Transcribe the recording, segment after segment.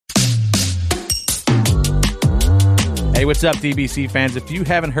Hey, what's up, DBC fans? If you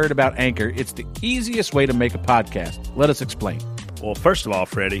haven't heard about Anchor, it's the easiest way to make a podcast. Let us explain. Well, first of all,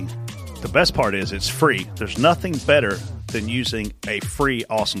 Freddie, the best part is it's free. There's nothing better than using a free,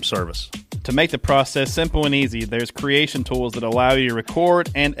 awesome service. To make the process simple and easy, there's creation tools that allow you to record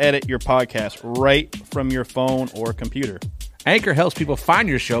and edit your podcast right from your phone or computer. Anchor helps people find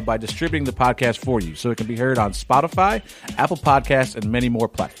your show by distributing the podcast for you, so it can be heard on Spotify, Apple Podcasts, and many more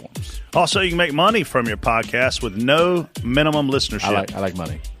platforms. Also, you can make money from your podcast with no minimum listenership. I like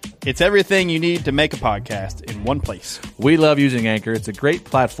money. It's everything you need to make a podcast in one place. We love using Anchor. It's a great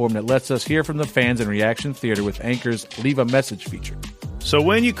platform that lets us hear from the fans in Reaction Theater with Anchor's Leave a Message feature. So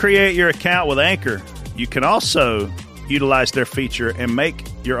when you create your account with Anchor, you can also utilize their feature and make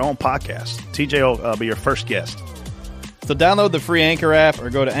your own podcast. TJ will be your first guest. So download the free Anchor app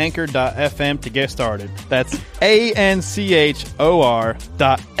or go to anchor.fm to get started. That's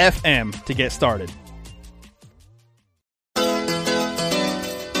ANCHOR.FM to get started.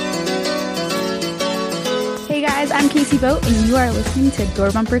 Hey guys, I'm Casey Boat, and you are listening to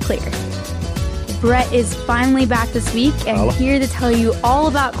Door Bumper Clear. Brett is finally back this week and here to tell you all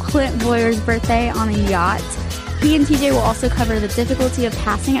about Clint Boyer's birthday on a yacht. He and TJ will also cover the difficulty of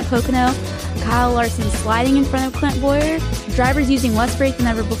passing at Pocono, Kyle Larson sliding in front of Clint Boyer, drivers using less brake than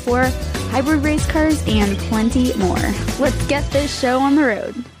ever before, hybrid race cars, and plenty more. Let's get this show on the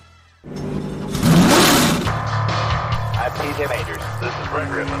road. I'm TJ Majors. This is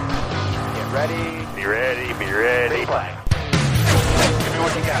Brett Griffin. Get ready. Be ready. Be ready. Big flag. Give me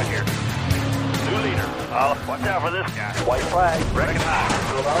what you got here. New leader. Watch out for this guy. White flag. Recognize.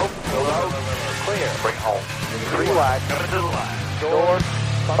 Go low. Go low. Clear. Bring home. 3 wide. Coming to the line. Door.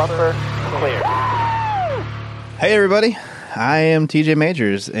 Bumper. Clear. Hey everybody, I am TJ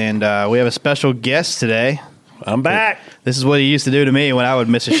Majors, and we have a special guest today. I'm back. This is what he used to do to me when I would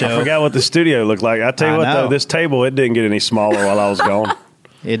miss a show. I forgot what the studio looked like. I tell you what, though, this table, it didn't get any smaller while I was gone.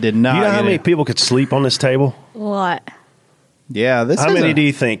 It did not. You know how many people could sleep on this table? What? Yeah, this. How many do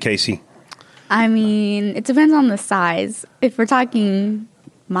you think, Casey? I mean, it depends on the size. If we're talking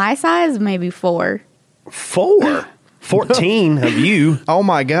my size, maybe 4. 4? 14 of you. Oh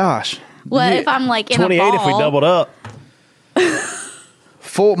my gosh. What if I'm like in 28 a ball? if we doubled up.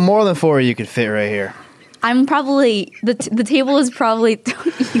 4, more than 4 you could fit right here. I'm probably the table is probably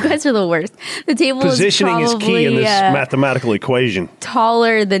you guys are the worst. The table Positioning is is probably key in this mathematical equation.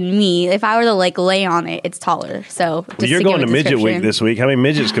 taller than me. If I were to like lay on it, it's taller. So just You're to going give to a midget week description. this week. How many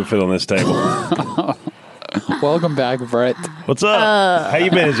midgets can fit on this table? Welcome back, Brett. What's up? How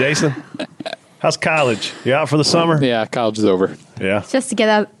you been, Jason? How's college? You out for the summer? Yeah, college is over. Yeah. Just to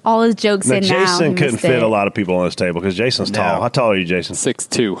get all his jokes Now, in now. Jason he couldn't missed fit it. a lot of people on this table because Jason's tall. How tall are you, Jason?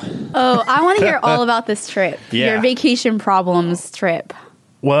 6'2". Oh, I want to hear all about this trip. Yeah. Your vacation problems trip.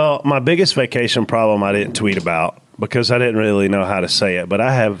 Well, my biggest vacation problem I didn't tweet about because I didn't really know how to say it, but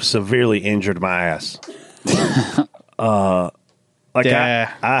I have severely injured my ass. I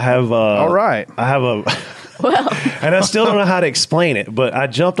have. All right. I have a. And I still don't know how to explain it, but I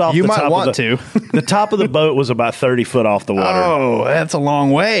jumped off You the might top want of the, to. The top of the boat was about 30 foot off the water. Oh, that's a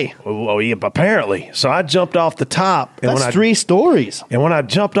long way. Well, yeah, apparently. So I jumped off the top. And That's when 3 stories. And when I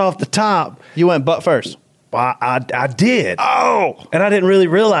jumped off the top, You went butt first. I did. Oh. And I didn't really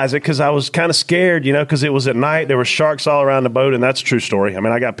realize it because I was kind of scared, because it was at night. There were sharks all around the boat, and that's a true story. I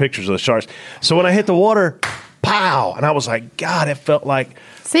mean, I got pictures of the sharks. So when I hit the water, pow! And I was like, God, it felt like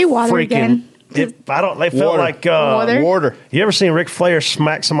Say water again. It felt like Water? You ever seen Ric Flair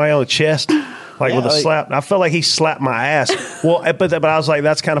smack somebody on the chest? With a slap? I felt like he slapped my ass. Well, but I was like,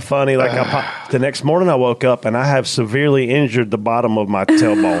 that's kind of funny. The next morning I woke up and I have severely injured the bottom of my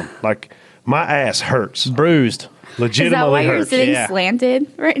tailbone. Like my ass hurts. Bruised. Legitimately Is that why you're hurts. sitting slanted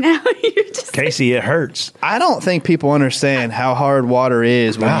right now? You're just Casey, it hurts. I don't think people understand how hard water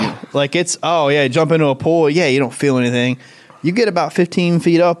is when you, jump into a pool. Yeah, you don't feel anything. You get about 15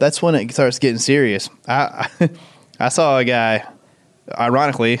 feet up, that's when it starts getting serious. I saw a guy,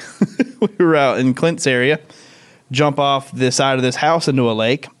 ironically, we were out in Clint's area, jump off the side of this house into a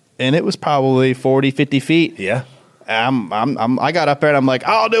lake, and it was probably 40, 50 feet. Yeah. I got up there and I'm like,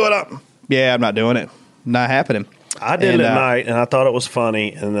 I'll do it up. Yeah, I'm not doing it. Not happening. I did it at night, and I thought it was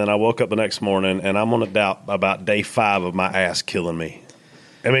funny, and then I woke up the next morning, and I'm going to doubt about day 5 of my ass killing me.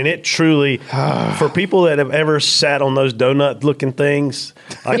 I mean, it truly, for people that have ever sat on those donut-looking things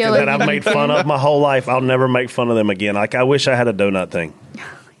that I've made fun of my whole life, I'll never make fun of them again. Like, I wish I had a donut thing.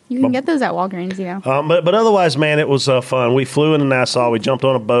 You can get those at Walgreens, But otherwise, man, it was fun. We flew into Nassau. We jumped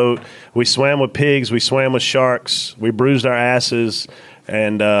on a boat. We swam with pigs. We swam with sharks. We bruised our asses.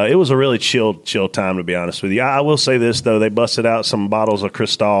 And it was a really chill time, to be honest with you. I will say this, though. They busted out some bottles of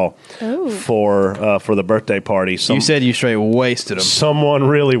Cristal for the birthday party. You said you straight wasted them. Someone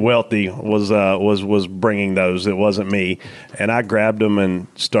really wealthy was bringing those. It wasn't me. And I grabbed them and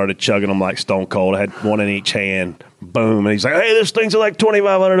started chugging them like Stone Cold. I had one in each hand. Boom. And he's like, hey, this things are like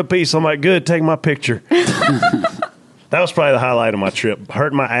 $2,500 a piece. I'm like, good, take my picture. That was probably the highlight of my trip.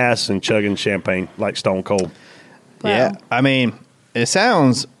 Hurting my ass and chugging champagne like Stone Cold. Wow. Yeah, I mean, it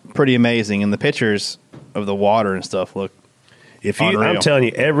sounds pretty amazing, and the pictures of the water and stuff look unreal. I'm telling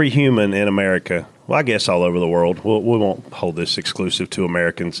you, every human in America, well, I guess all over the world, we won't hold this exclusive to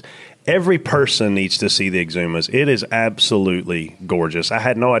Americans. Every person needs to see the Exumas. It is absolutely gorgeous. I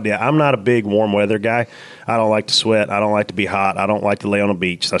had no idea. I'm not a big warm weather guy. I don't like to sweat. I don't like to be hot. I don't like to lay on a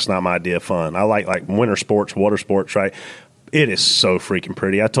beach. That's not my idea of fun. I like winter sports, water sports, right? It is so freaking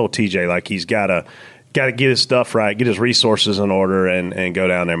pretty. I told TJ, like, he's got to get his stuff right, get his resources in order, and go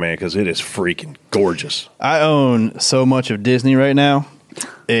down there, man, because it is freaking gorgeous. I own so much of Disney right now.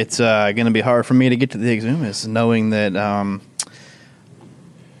 It's going to be hard for me to get to the Exumas, knowing that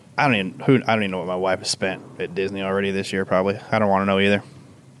I don't even know what my wife has spent at Disney already this year. Probably, I don't want to know either.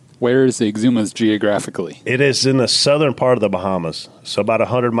 Where is the Exumas geographically? It is in the southern part of the Bahamas, so about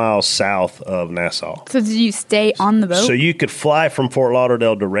 100 miles south of Nassau. So did you stay on the boat? So you could fly from Fort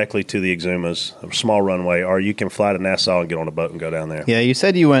Lauderdale directly to the Exumas, a small runway, or you can fly to Nassau and get on a boat and go down there. Yeah, you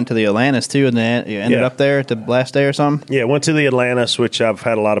said you went to the Atlantis too, and then you ended up there at the last day or something? Yeah, went to the Atlantis, which I've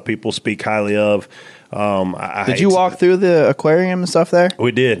had a lot of people speak highly of. Did you walk through the aquarium and stuff there?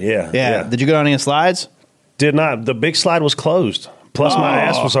 We did, yeah. Did you go down any slides? Did not. The big slide was closed. Plus, my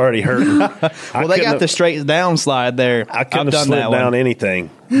ass was already hurting. Well, they got the straight down slide there. I couldn't have slid down anything.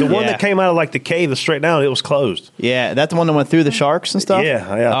 The one that came out of like the cave, the straight down, it was closed. Yeah, that's the one that went through the sharks and stuff.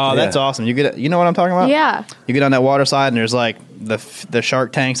 Yeah. Oh, that's awesome. You know what I'm talking about? Yeah. You get on that water slide and there's like the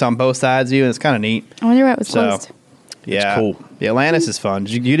shark tanks on both sides of you, and it's kind of neat. I wonder why it was closed. Yeah, it's cool. The Atlantis is fun.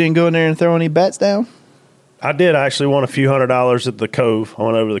 You didn't go in there and throw any bets down? I did. I actually won a few $100s at the Cove. I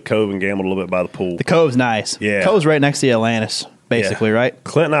went over to the Cove and gambled a little bit by the pool. The Cove's nice. Yeah. Cove's right next to the Atlantis, basically, right?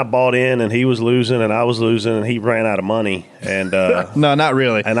 Clint and I bought in, and he was losing, and I was losing, and he ran out of money. And no, not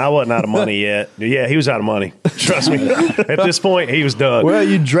really. And I wasn't out of money yet. Yeah, he was out of money. Trust me. At this point, he was done. Well,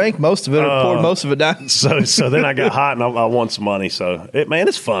 you drank most of it or poured most of it down. So then I got hot, and I won some money. So,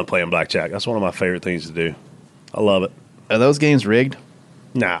 it's fun playing blackjack. That's one of my favorite things to do. I love it. Are those games rigged?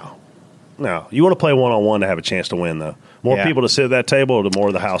 No. You want to play one-on-one to have a chance to win, though. More people to sit at that table, the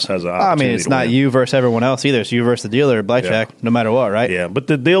more the house has an opportunity. I mean, it's to not win. you versus everyone else either. It's you versus the dealer at blackjack, no matter what, right? Yeah, but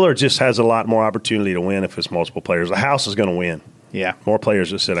the dealer just has a lot more opportunity to win if it's multiple players. The house is going to win. Yeah. More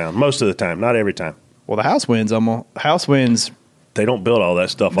players that sit down. Most of the time. Not every time. Well, the house wins. House wins. They don't build all that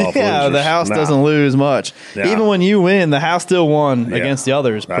stuff off Yeah, losers. the house doesn't lose much. Yeah. Even when you win, the house still won against the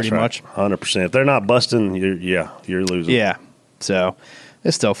others, pretty much. 100%. If they're not busting, you're losing. Yeah. So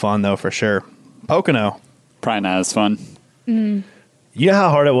it's still fun, though, for sure. Pocono. Probably not as fun. Mm. You know how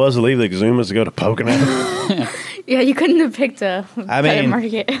hard it was to leave the Exumas to go to Pocono? Yeah, you couldn't have picked a better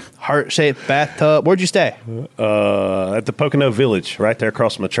market. Heart-shaped bathtub. Where'd you stay? At the Pocono Village, right there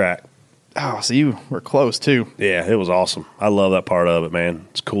across from the track. Oh, so you were close, too. Yeah, it was awesome. I love that part of it, man.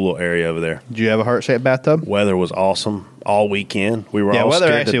 It's a cool little area over there. Did you have a heart-shaped bathtub? Weather was awesome all weekend. We were all weather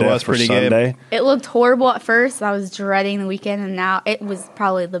scared actually to death was for pretty Sunday. good. It looked horrible at first. I was dreading the weekend, and now it was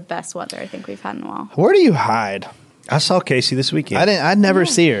probably the best weather I think we've had in a while. Where do you hide? I saw Casey this weekend. I'd never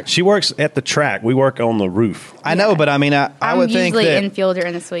see her. She works at the track. We work on the roof. I know, but I mean, I would think usually that infielder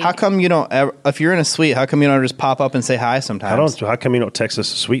in the suite. How come you don't ever, if you're in a suite, how come you don't just pop up and say hi sometimes? How come you don't text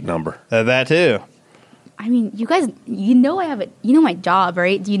us a suite number? That too. I mean, you guys, my job,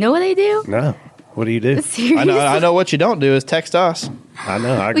 right? Do you know what I do? No. What do you do? Seriously? I know what you don't do is text us. I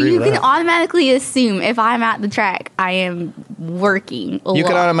know. I But agree you with can that. automatically assume if I'm at the track, I am working a You lot.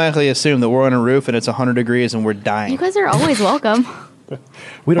 can automatically assume that we're on a roof and it's 100 degrees and we're dying. You guys are always welcome.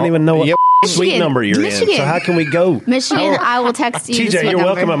 We don't even know what Yep. suite Michigan. number you're in. Michigan. So how can we go? Michigan, I will text you. the TJ, suite you're number.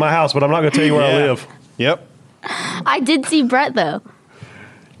 welcome at my house, but I'm not going to tell you where I live. Yep. I did see Brett though.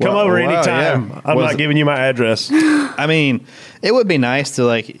 Come over anytime. yeah. I'm not giving you my address. I mean, it would be nice to,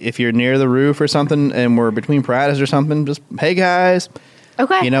 like, if you're near the roof or something and we're between practice or something, just, hey guys,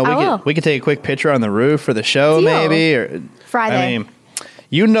 Okay, we could take a quick picture on the roof for the show, Deal. maybe. Or Friday. I mean,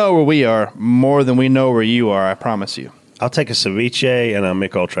 you know where we are more than we know where you are. I promise you. I'll take a ceviche and a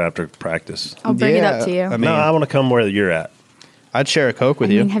Mick after practice. I'll bring it up to you. I mean, No, I want to come where you're at. I'd share a Coke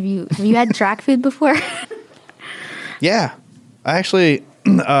with I you. mean, have you had track food before? Yeah, I actually.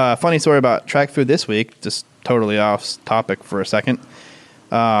 Funny story about track food this week. Just totally off topic for a second.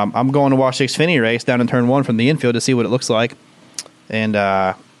 I'm going to watch the Xfinity race down in Turn 1 from the infield to see what it looks like.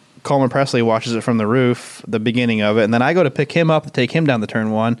 and Coleman Presley watches it from the roof, the beginning of it, and then I go to pick him up to take him down the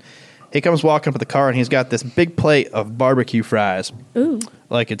turn one. He comes walking up with the car, and he's got this big plate of barbecue fries. Ooh.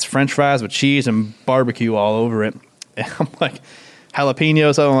 Like it's French fries with cheese and barbecue all over it. And I'm like,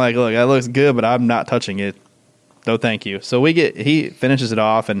 jalapenos. I'm like, look, that looks good, but I'm not touching it. No, thank you. So he finishes it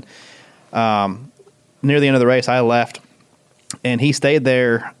off, and near the end of the race, I left, and he stayed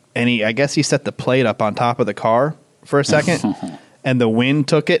there, and I guess he set the plate up on top of the car for a second, and the wind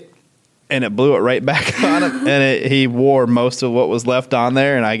took it, and it blew it right back on him, and he wore most of what was left on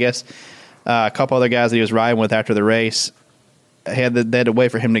there, and I guess a couple other guys that he was riding with after the race they had to wait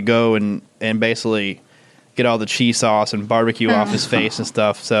for him to go and basically get all the cheese sauce and barbecue off his face and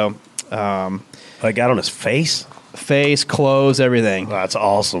stuff. So, I got on his face, clothes, everything. Oh, that's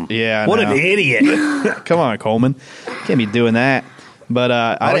awesome. Yeah, what an idiot! Come on, Coleman, can't be doing that. But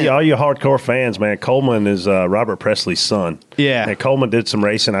all you hardcore fans, man, Coleman is Robert Presley's son. Yeah, and Coleman did some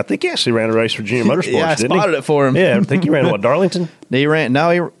racing. I think he actually ran a race for Junior Motorsports. Yeah, I spotted it for him. Yeah, I think he ran Darlington. He ran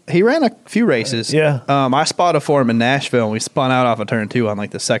a few races. Yeah, I spotted for him in Nashville, and we spun out off of turn 2 on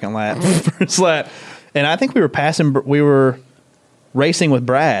like the second lap, first lap, and I think we were racing with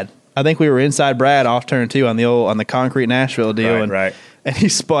Brad. I think we were inside Brad off turn 2 on the concrete Nashville deal, right. And he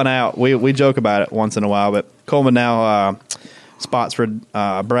spun out. We joke about it once in a while, but Coleman now spots for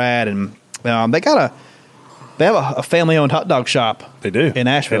Brad, and they have a family-owned hot dog shop. They do in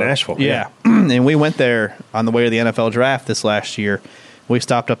Asheville. Yeah. And we went there on the way to the NFL draft this last year. We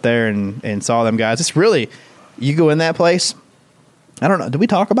stopped up there and saw them guys. It's really, you go in that place. I don't know. Did we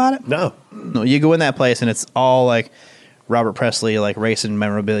talk about it? No. You go in that place and it's all like Robert Presley, like racing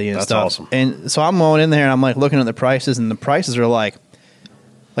memorabilia and That's stuff. Awesome. And so I'm going in there and I'm like looking at the prices, and the prices are like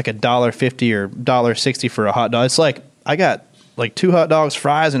 $1.50 or $1.60 for a hot dog. It's like I got like 2 hot dogs,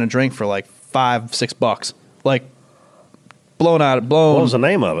 fries, and a drink for like $5-6. Like blown. What was the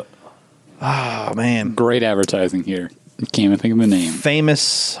name of it? Oh man, great advertising here. Can't even think of the name.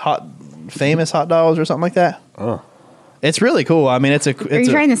 Famous hot dogs or something like that. Oh, it's really cool. I mean, Are you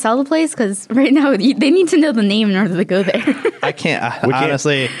trying to sell the place? Because right now they need to know the name in order to go there. I can't.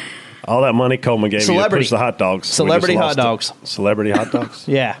 Honestly. All that money Coleman gave you to push the hot dogs. Celebrity hot dogs. Celebrity hot dogs?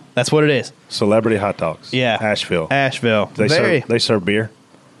 Yeah, that's what it is. Celebrity hot dogs. Yeah. Asheville. They serve beer?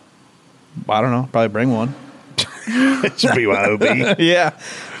 I don't know. Probably bring one. It's BYOB. Yeah.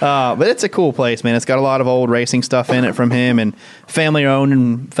 But it's a cool place, man. It's got a lot of old racing stuff in it from him, and family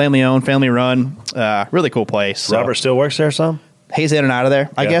owned, family run. Really cool place. So. Robert still works there some? He's in and out of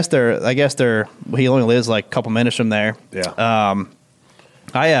there. Yeah. I guess he only lives like a couple minutes from there. Yeah.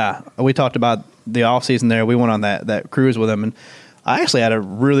 We talked about the off season there. We went on that cruise with him, and I actually had a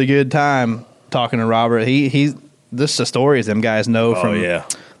really good time talking to Robert. He's this the stories them guys know from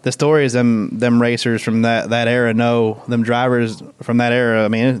the stories them racers from that era know, them drivers from that era. I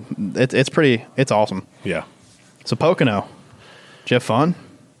mean, it's awesome. Yeah. So Pocono, did you have fun?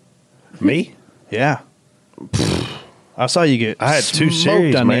 Me? Yeah. I saw you get. I had 2 smoked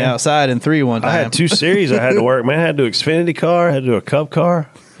series on man. the outside in 3 one time. I had 2 series. I had to work, man. I had to do Xfinity car. I had to do a Cup car.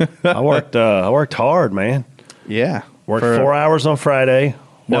 I worked hard, man. Yeah. Worked 4 hours on Friday.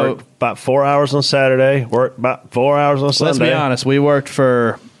 Worked about 4 hours on Saturday. Worked about 4 hours on Sunday. Let's be honest. We worked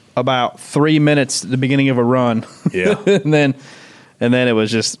for about 3 minutes at the beginning of a run. Yeah. and then it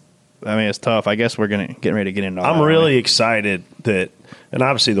was just. I mean, it's tough. I guess we're getting ready to get into. I'm really excited that, and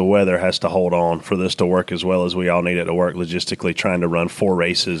obviously the weather has to hold on for this to work as well as we all need it to work logistically. Trying to run 4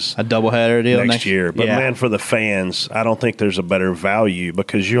 races, a doubleheader deal next year. But man, for the fans, I don't think there's a better value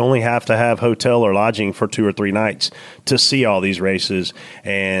because you only have to have hotel or lodging for 2 or 3 nights to see all these races.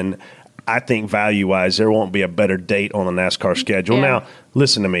 And I think value-wise, there won't be a better date on the NASCAR schedule. Yeah. Now,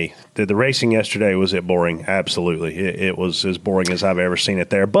 listen to me. The racing yesterday, was it boring? Absolutely. It was as boring as I've ever seen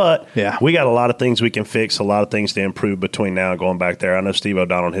it there. But we got a lot of things we can fix, a lot of things to improve between now and going back there. I know Steve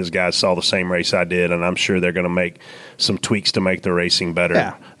O'Donnell and his guys saw the same race I did, and I'm sure they're going to make some tweaks to make the racing better.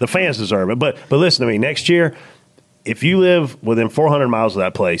 Yeah. The fans deserve it. But listen to me. Next year, if you live within 400 miles of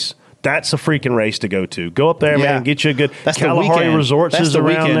that place, that's a freaking race to go to. Go up there, man. Get you a good. That's Kalahari the Resorts That's is the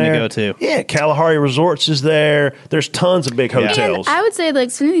around weekend there. to go to. Yeah, Kalahari Resorts is there. There's tons of big hotels. And I would say the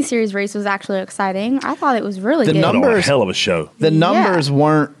Xfinity Series race was actually exciting. I thought it was really good. Put on a hell of a show. The numbers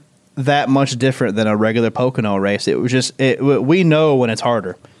weren't that much different than a regular Pocono race. It was just we know when it's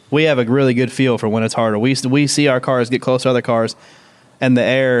harder. We have a really good feel for when it's harder. We see our cars get close to other cars, and the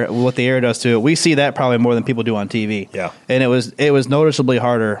air, what the air does to it. We see that probably more than people do on TV. Yeah, and it was noticeably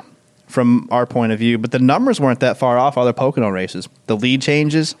harder from our point of view, but the numbers weren't that far off other Pocono races. The lead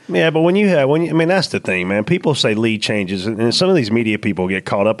changes. Yeah, but I mean, that's the thing, man. People say lead changes, and some of these media people get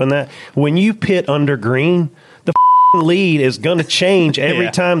caught up in that. When you pit under green, the lead is going to change every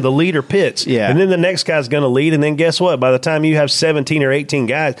time the leader pits. Yeah. And then the next guy's going to lead. And then guess what? By the time you have 17 or 18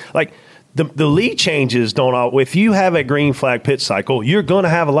 guys, like the lead changes don't all. If you have a green flag pit cycle, you're going to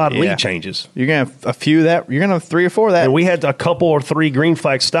have a lot of lead changes. You're going to have a few that. You're going to have 3 or 4 of that. And we had a couple or 3 green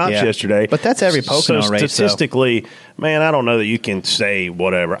flag stops yesterday. But that's every Pocono race. Statistically, man, I don't know that you can say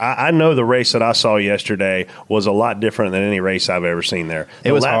whatever. I know the race that I saw yesterday was a lot different than any race I've ever seen there.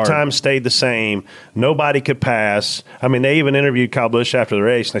 The lap time stayed the same. Nobody could pass. I mean, they even interviewed Kyle Busch after the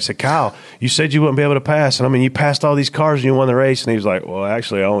race, and they said, Kyle, you said you wouldn't be able to pass. And I mean, you passed all these cars and you won the race. And he was like, well,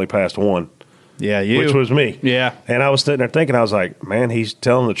 actually, I only passed one. Yeah, you. Which was me. Yeah. And I was sitting there thinking, I was like, man, he's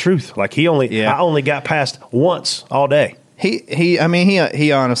telling the truth. Like, I only got passed once all day. He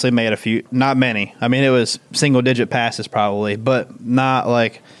honestly made a few, not many. I mean, it was single-digit passes probably, but not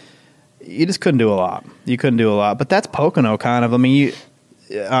like, you just couldn't do a lot. You couldn't do a lot. But that's Pocono kind of. I mean,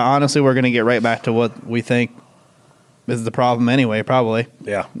 honestly, we're going to get right back to what we think is the problem anyway, probably.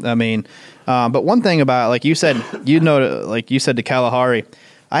 Yeah. I mean, but one thing about, like you said, like you said to Kalahari,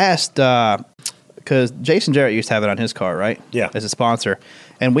 I asked, because Jason Jarrett used to have it on his car, right? Yeah. As a sponsor.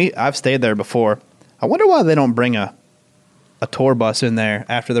 And I've stayed there before. I wonder why they don't bring a tour bus in there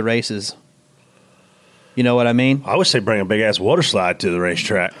after the races. You know what I mean? I wish they'd bring a big-ass water slide to the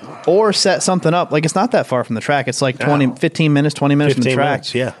racetrack. Or set something up. Like, it's not that far from the track. It's like 15 minutes, 20 minutes from the track.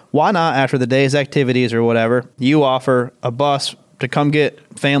 Minutes, yeah. Why not, after the day's activities or whatever, you offer a bus to come get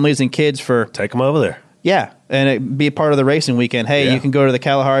families and kids for... Take them over there. Yeah, and it be part of the racing weekend. Hey, you can go to the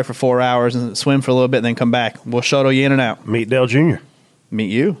Kalahari for 4 hours and swim for a little bit and then come back. We'll shuttle you in and out. Meet Dale Jr.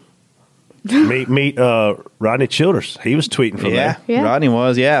 Meet you. meet Rodney Childers. He was tweeting from there. Yeah, Rodney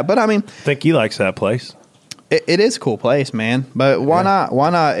was, But, I mean... I think he likes that place. It is a cool place, man. But why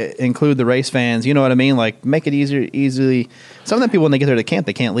not include the race fans? You know what I mean? Like, make it easily. Some of them people, when they get there, they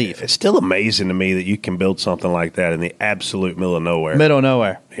can't leave. It's still amazing to me that you can build something like that in the absolute middle of nowhere. Middle of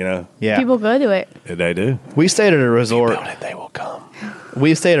nowhere. You know? Yeah. People go to it. They do. We stayed at a resort. If you build it, they will come.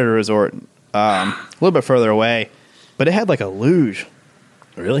 We stayed at a resort a little bit further away, but it had like a luge.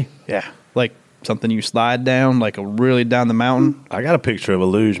 Really? Yeah. Like something you slide down, like a really down the mountain. I got a picture of a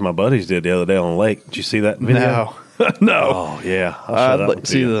luge my buddies did the other day on the lake. Did you see that video? No. Oh, yeah. I'd like to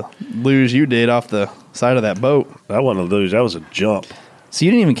see the luge you did off the side of that boat. That wasn't a luge. That was a jump. So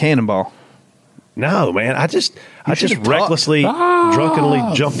you didn't even cannonball. No, man. I just recklessly,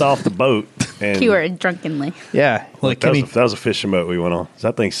 drunkenly jumped off the boat. And Keyword, drunkenly. Yeah. Like that was a fishing boat we went on. Is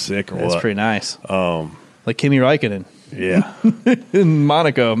that thing sick or what? That's pretty nice. Like Kimi Räikkönen. Yeah. In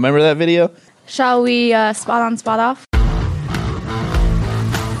Monaco. Remember that video? Shall we spot on, spot off?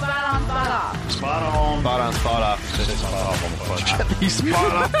 Spot off. You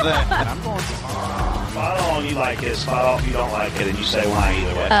spot off that. I'm going Spot on, you like it. Spot off, you don't like it. And you say why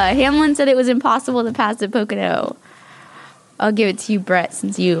either way. Hamlin said it was impossible to pass at Pocono. I'll give it to you, Brett,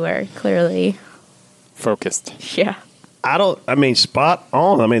 since you were clearly focused. Yeah. Spot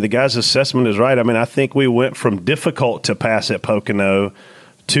on. I mean, the guy's assessment is right. I mean, I think we went from difficult to pass at Pocono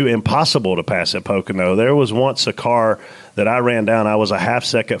to impossible to pass at Pocono. There was once a car that I ran down. I was a half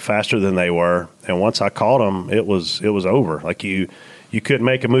second faster than they were, and once I caught them, it was over. Like you couldn't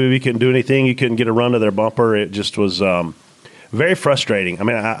make a move, you couldn't do anything, you couldn't get a run to their bumper. It just was very frustrating. I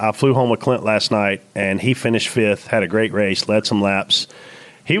mean, I flew home with Clint last night, and he finished 5th, had a great race, led some laps.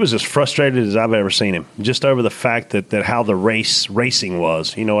 He was as frustrated as I've ever seen him, just over the fact that how the racing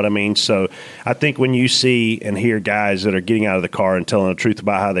was. You know what I mean? So I think when you see and hear guys that are getting out of the car and telling the truth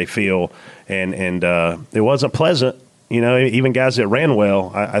about how they feel, and it wasn't pleasant, you know, even guys that ran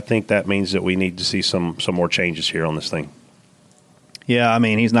well, I think that means that we need to see some more changes here on this thing. Yeah, I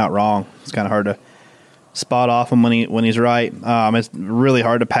mean, he's not wrong. It's kind of hard to spot off him when he's right. It's really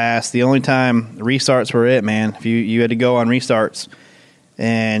hard to pass. The only time restarts were it, man. If you had to go on restarts,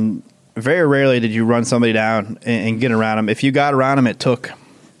 and very rarely did you run somebody down and get around them. If you got around them, it took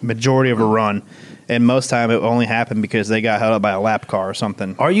majority of a run, and most time it only happened because they got held up by a lap car or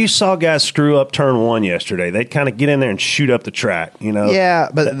something. Or you saw guys screw up turn 1 yesterday. They'd kind of get in there and shoot up the track, you know? Yeah,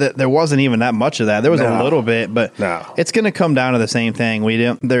 but there wasn't even that much of that. There was a little bit, but it's going to come down to the same thing.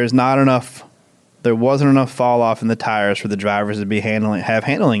 There wasn't enough fall off in the tires for the drivers to be have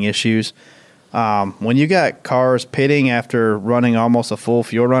handling issues. When you got cars pitting after running almost a full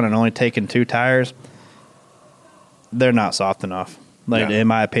fuel run and only taking 2 tires, they're not soft enough. In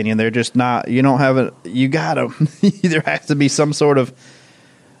my opinion, they're just not. You don't have it. You got them. There has to be some sort of,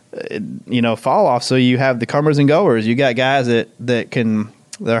 fall off. So you have the comers and goers. You got guys that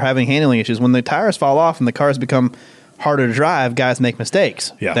are having handling issues. When the tires fall off and the cars become harder to drive, guys make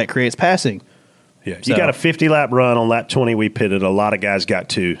mistakes. Yeah. That creates passing. Yeah, you got a 50-lap run on lap 20 we pitted. A lot of guys got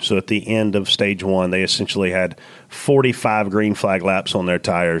 2. So at the end of stage 1, they essentially had 45 green flag laps on their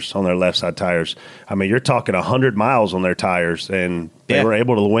tires, on their left side tires. I mean, you're talking 100 miles on their tires, and they were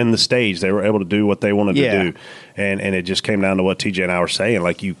able to win the stage. They were able to do what they wanted to do. And it just came down to what TJ and I were saying,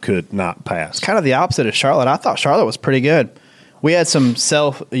 like you could not pass. It's kind of the opposite of Charlotte. I thought Charlotte was pretty good. We had some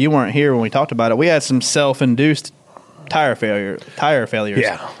you weren't here when we talked about it. We had some self-induced tire failures.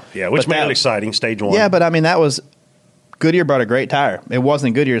 Yeah, which made it exciting, stage 1. Yeah, but I mean, that was Goodyear brought a great tire. It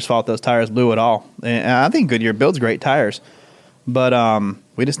wasn't Goodyear's fault those tires blew at all. And I think Goodyear builds great tires. But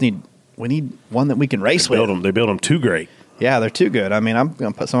we need one that we can race with. They build them too great. Yeah, they're too good. I mean, I'm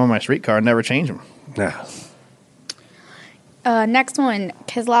going to put some on my street car and never change them. Yeah. Next one,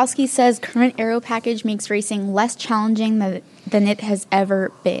 Keselowski says current aero package makes racing less challenging than it has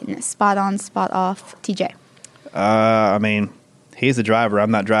ever been. Spot on, spot off, TJ. I mean, he's the driver.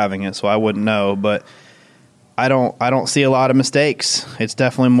 I'm not driving it, so I wouldn't know. But I don't see a lot of mistakes. It's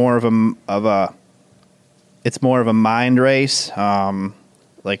definitely more of a mind race,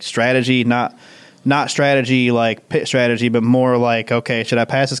 like strategy, not strategy like pit strategy, but more like, okay, should I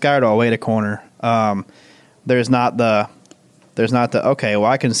pass this guy or do I wait a corner? There's not the okay, well,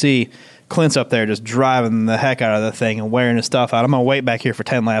 I can see Clint's up there just driving the heck out of the thing and wearing his stuff out. I'm gonna wait back here for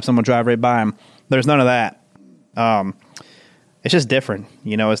 10 laps. I'm gonna drive right by him. There's none of that. It's just different.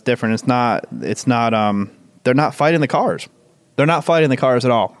 It's different. It's not, they're not fighting the cars. They're not fighting the cars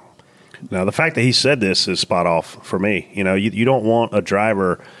at all. Now, the fact that he said this is spot off for me. You don't want a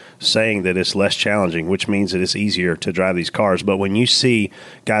driver saying that it's less challenging, which means that it's easier to drive these cars. But when you see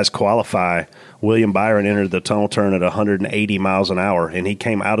guys qualify, William Byron entered the tunnel turn at 180 miles an hour, and he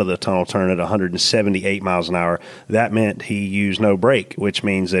came out of the tunnel turn at 178 miles an hour. That meant he used no brake, which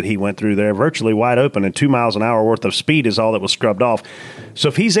means that he went through there virtually wide open, and 2 miles an hour worth of speed is all that was scrubbed off. So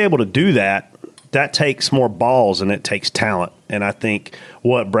if he's able to do that, that takes more balls and it takes talent. And I think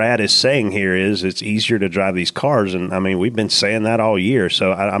what Brad is saying here is it's easier to drive these cars. And, I mean, we've been saying that all year.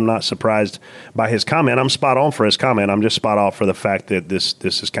 So I'm not surprised by his comment. I'm spot on for his comment. I'm just spot off for the fact that this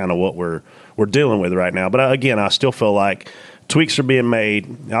is kind of what we're dealing with right now. But, again, I still feel like tweaks are being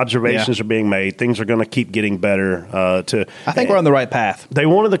made, observations are being made, things are going to keep getting better. I think we're on the right path. They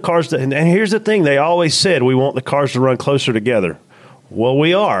wanted the cars to – and here's the thing. They always said we want the cars to run closer together. Well,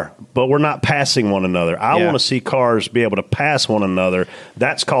 we are, but we're not passing one another. I want to see cars be able to pass one another.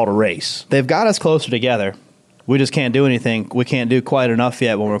 That's called a race. They've got us closer together. We just can't do anything. We can't do quite enough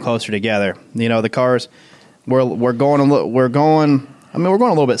yet when we're closer together. The cars, we're going a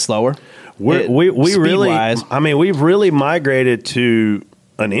little bit slower. We've really migrated to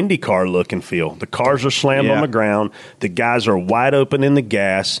an IndyCar look and feel. The cars are slammed on the ground. The guys are wide open in the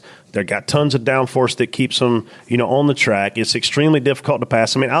gas. They've got tons of downforce that keeps them, on the track. It's extremely difficult to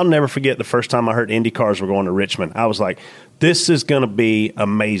pass. I mean, I'll never forget the first time I heard Indy cars were going to Richmond. I was like, this is going to be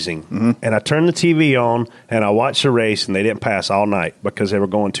amazing. Mm-hmm. And I turned the TV on, and I watched the race, and they didn't pass all night because they were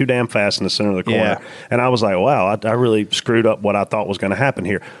going too damn fast in the center of the corner. Yeah. And I was like, wow, I really screwed up what I thought was going to happen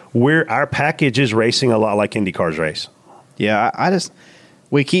here. Our package is racing a lot like Indy cars race. Yeah,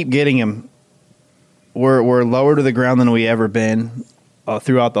 we keep getting them. We're lower to the ground than we ever been.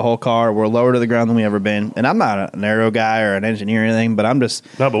 Throughout the whole car, we're lower to the ground than we ever been. And I'm not an aero guy or an engineer or anything, but I'm just...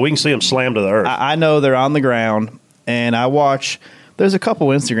 No, but we can see them slam to the earth. I know they're on the ground, and I watch... There's a couple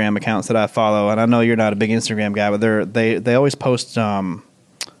Instagram accounts that I follow, and I know you're not a big Instagram guy, but they always post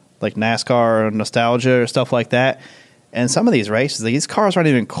like NASCAR nostalgia or stuff like that. And some of these races, these cars aren't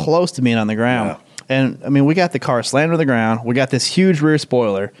even close to being on the ground. Yeah. And, I mean, we got the car slammed to the ground. We got this huge rear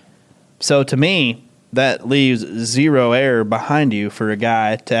spoiler. So, to me... that leaves zero air behind you for a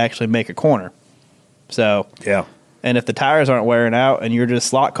guy to actually make a corner. So, yeah. And if the tires aren't wearing out and you're just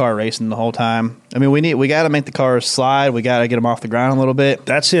slot car racing the whole time, I mean, we got to make the cars slide. We got to get them off the ground a little bit.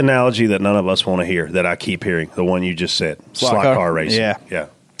 That's the analogy that none of us want to hear that I keep hearing, the one you just said, slot car racing. Yeah.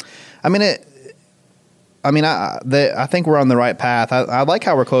 I mean, I think we're on the right path. I like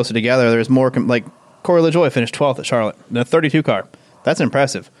how we're closer together. There's more, like Corey LaJoie finished 12th at Charlotte in a 32 car. That's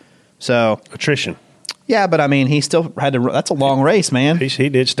impressive. So attrition. Yeah, but I mean, he still had to. That's a long race, man. He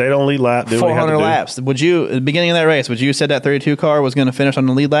did stayed on lead lap. 400 laps. Would you, at the beginning of that race, would you have said that 32 car was going to finish on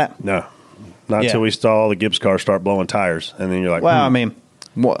the lead lap? No, not until we saw the Gibbs car start blowing tires, and then you're like, well, I mean,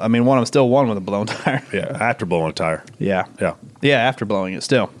 one of them still won with a blown tire. Yeah, after blowing a tire. Yeah, after blowing it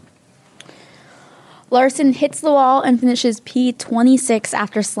still. Larson hits the wall and finishes P26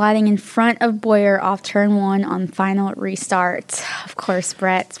 after sliding in front of Boyer off turn 1 on final restart. Of course,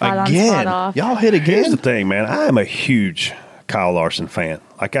 Brett, spot on, spot off. Y'all hit again. Here's the thing, man. I am a huge Kyle Larson fan.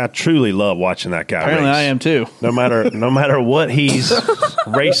 Like, I truly love watching that guy Apparently race. I am too. No matter what he's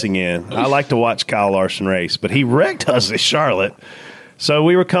racing in, I like to watch Kyle Larson race. But he wrecked us at Charlotte. So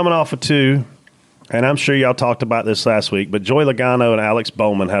we were coming off of 2, and I'm sure y'all talked about this last week, but Joey Logano and Alex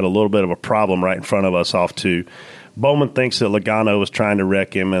Bowman had a little bit of a problem right in front of us off 2. Bowman thinks that Logano was trying to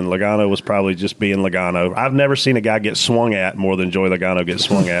wreck him, and Logano was probably just being Logano. I've never seen a guy get swung at more than Joey Logano gets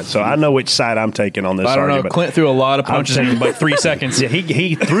swung at, so I know which side I'm taking on this I don't argument. know. Clint threw a lot of punches in like 3 seconds. Yeah,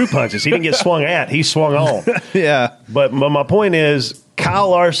 he threw punches. He didn't get swung at. He swung on. Yeah. But my point is,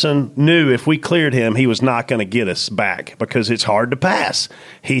 Kyle Larson knew if we cleared him, he was not going to get us back because it's hard to pass.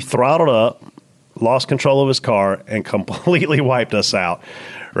 He throttled up, lost control of his car, and completely wiped us out.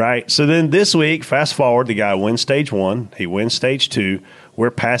 Right? So then this week, fast forward, the guy wins stage 1. He wins stage 2.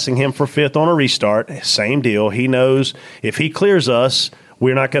 We're passing him for 5th on a restart. Same deal. He knows if he clears us,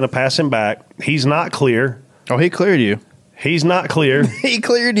 we're not going to pass him back. He's not clear. Oh, he cleared you. He's not clear. He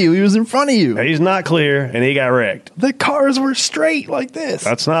cleared you. He was in front of you. He's not clear, and he got wrecked. The cars were straight like this.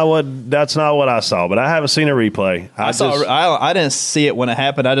 That's not what I saw, but I haven't seen a replay. I didn't see it when it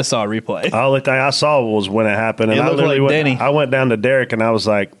happened. I just saw a replay. The only thing I saw was when it happened, and It I looked literally like Denny. I went down to Derek, and I was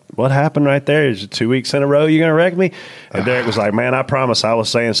like, "What happened right there? Is it 2 weeks in a row you're going to wreck me?" And Derek was like, "Man, I promise." I was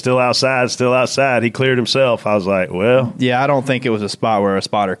saying, "Still outside, still outside." He cleared himself. I was like, "Well, Yeah, I don't think it was a spot where a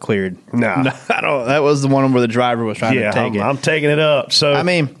spotter cleared. Nah. No, I don't. That was the one where the driver was trying to take it. I'm taking it up." So I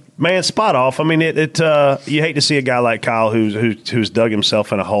mean, man, spot off. I mean, you hate to see a guy like Kyle who's dug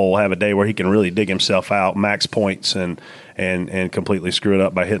himself in a hole have a day where he can really dig himself out, max points, and completely screw it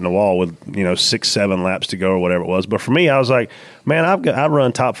up by hitting the wall with 6-7 laps to go or whatever it was. But for me, I was like, man, I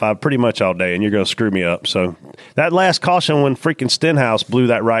run top 5 pretty much all day, and you're going to screw me up. So that last caution when freaking Stenhouse blew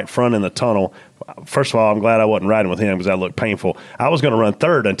that right front in the tunnel. First of all, I'm glad I wasn't riding with him because that looked painful. I was going to run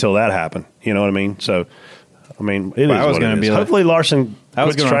 3rd until that happened. You know what I mean? So. I mean, it is I was what going it to be is. like, Hopefully Larson I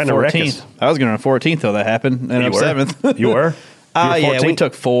was quits going trying to to run wreck us. 14th. I was going to run 14th till that happened, and I'm 7th. You were? Yeah, we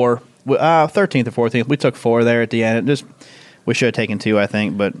took 4. 13th or 14th. We took 4 there at the end. We should have taken 2, I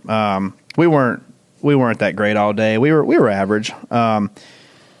think, but we weren't that great all day. We were average.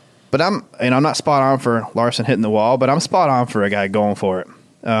 But I'm not spot on for Larson hitting the wall, but I'm spot on for a guy going for it.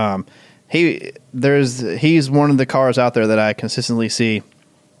 He's one of the cars out there that I consistently see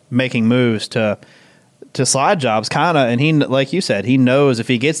making moves to slide jobs, kind of, and he, like you said, he knows if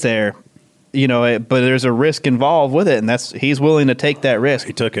he gets there, but there's a risk involved with it, and he's willing to take that risk.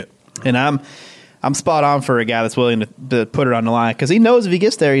 He took it, and I'm spot on for a guy that's willing to put it on the line because he knows if he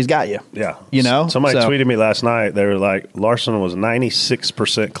gets there, he's got you. Yeah, Somebody tweeted me last night. They were like, Larson was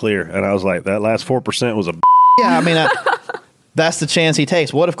 96% clear, and I was like, that last 4% was a. Yeah, I mean. That's the chance he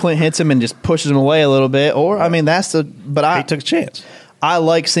takes. What if Clint hits him and just pushes him away a little bit? Or, I mean, he took a chance. I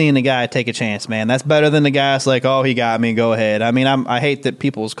like seeing the guy take a chance, man. That's better than the guy that's like, oh, he got me, go ahead. I mean, I hate that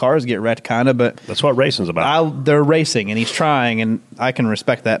people's cars get wrecked, kind of, but that's what racing's about. They're racing, and he's trying, and I can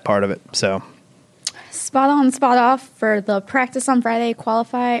respect that part of it. So, spot on, spot off for the practice on Friday,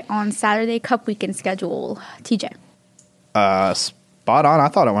 qualify on Saturday, Cup weekend schedule. TJ, spot on. I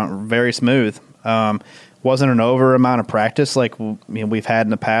thought it went very smooth. Wasn't an over amount of practice like we've had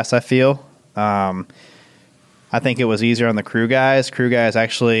in the past. I feel. I think it was easier on the crew guys. Crew guys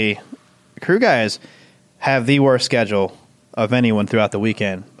have the worst schedule of anyone throughout the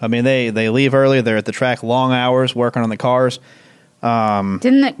weekend. I mean, they leave early. They're at the track long hours working on the cars.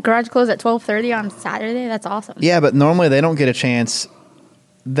 Didn't the garage close at 12:30 on Saturday? That's awesome. Yeah, but normally they don't get a chance.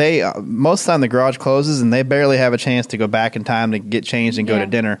 They most of the time the garage closes and they barely have a chance to go back in time to get changed and go to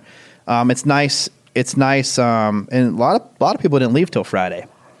dinner. It's nice. It's nice. And a lot of people didn't leave till Friday.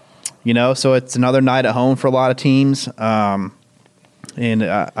 So it's another night at home for a lot of teams, and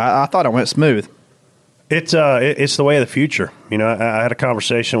I thought it went smooth. It's the way of the future. I had a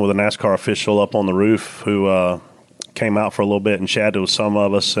conversation with a NASCAR official up on the roof who came out for a little bit and chatted with some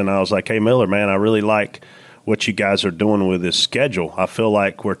of us, and I was like, "Hey, Miller, man, I really like what you guys are doing with this schedule. I feel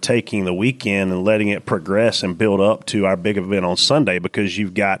like we're taking the weekend and letting it progress and build up to our big event on Sunday because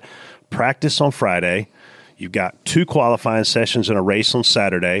you've got practice on Friday." You've got 2 qualifying sessions and a race on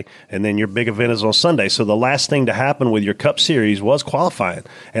Saturday, and then your big event is on Sunday. So the last thing to happen with your Cup Series was qualifying.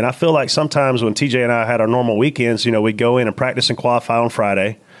 And I feel like sometimes when TJ and I had our normal weekends, we'd go in and practice and qualify on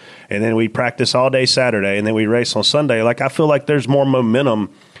Friday, and then we'd practice all day Saturday, and then we'd race on Sunday. Like, I feel like there's more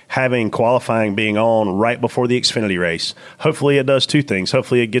momentum having qualifying being on right before the Xfinity race. Hopefully it does 2 things.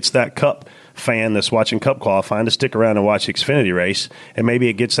 Hopefully it gets that Cup fan that's watching Cup qualifying to stick around and watch the Xfinity race, and maybe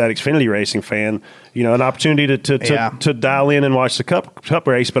it gets that Xfinity racing fan, an opportunity to dial in and watch the Cup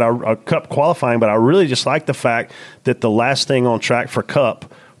race, but our Cup qualifying. But I really just like the fact that the last thing on track for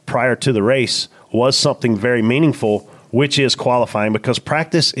Cup prior to the race was something very meaningful which is qualifying, because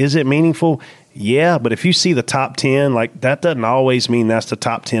practice, is it meaningful? Yeah, but if you see the top 10, like, that doesn't always mean that's the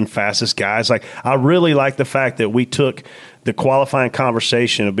top 10 fastest guys. Like, I really like the fact that we took the qualifying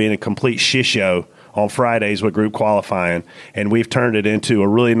conversation of being a complete shit show on Fridays with group qualifying, and we've turned it into a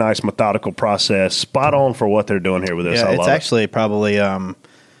really nice methodical process, spot on for what they're doing here with this. Yeah, I it's love actually probably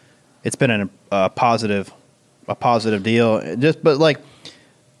it's been a positive deal. But like,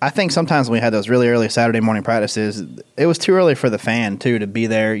 I think sometimes when we had those really early Saturday morning practices, it was too early for the fan too to be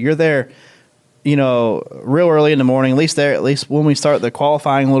there. You're there, real early in the morning. At least when we start the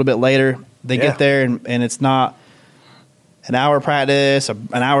qualifying a little bit later, they get there and it's not an hour practice, an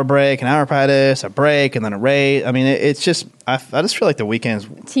hour break, an hour practice, a break, and then a race. I mean, it's just I just feel like the weekends.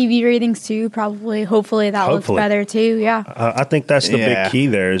 TV ratings too, probably. Hopefully that looks better too. Yeah, I think that's the big key.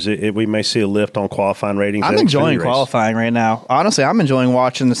 There is we may see a lift on qualifying ratings. I'm enjoying qualifying right now. Honestly, I'm enjoying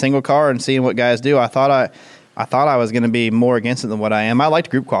watching the single car and seeing what guys do. I thought I was going to be more against it than what I am. I liked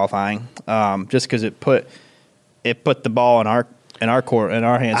group qualifying, just because it put the ball in our court, in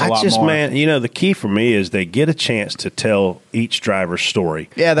our hands a lot more. Man, the key for me is they get a chance to tell each driver's story.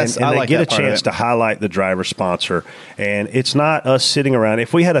 Yeah, and they get a chance to highlight the driver sponsor. And it's not us sitting around.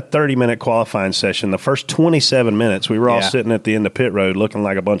 If we had a 30-minute qualifying session, the first 27 minutes, we were all sitting at the end of pit road looking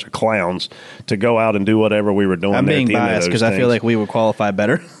like a bunch of clowns to go out and do whatever we were doing. I'm there being at the end of biased because I feel like we would qualify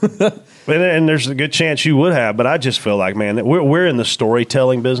better. And there's a good chance you would have, but I just feel like, man, that we're in the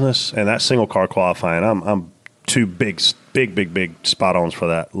storytelling business, and that single car qualifying, I'm two big spot-ons for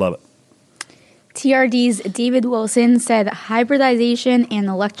that. Love it. TRD's David Wilson said hybridization and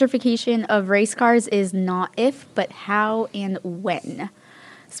electrification of race cars is not if, but how and when.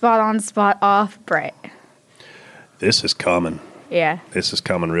 Spot on, spot off, Brett. This is coming. Yeah. This is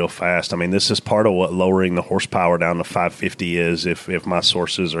coming real fast. I mean, this is part of what lowering the horsepower down to 550 is, if my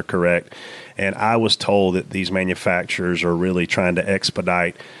sources are correct. And I was told that these manufacturers are really trying to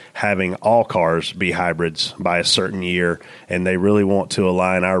expedite having all cars be hybrids by a certain year, and they really want to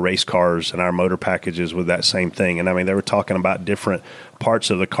align our race cars and our motor packages with that same thing. And I mean, they were talking about different parts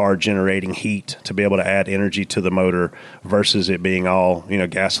of the car generating heat to be able to add energy to the motor versus it being all,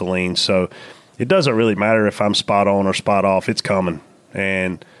 gasoline. So it doesn't really matter if I'm spot on or spot off. It's coming.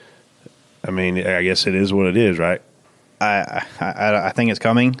 And I mean, I guess it is what it is, right? I think it's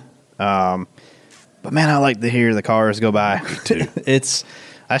coming. But man, I like to hear the cars go by. Me too.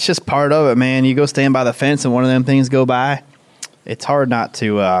 That's just part of it, man. You go stand by the fence and one of them things go by. It's hard not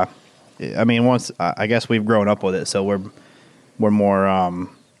to. I guess we've grown up with it, so we're more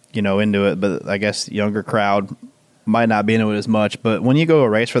into it. But I guess younger crowd might not be into it as much. But when you go to a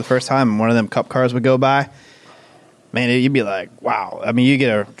race for the first time and one of them cup cars would go by, man, you'd be like, wow. I mean, you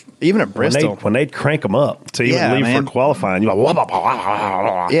get even at Bristol when they'd crank them up to even leave for qualifying. You're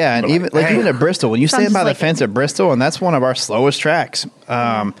like, yeah, and even at Bristol, when you stand by the fence at Bristol, and that's one of our slowest tracks,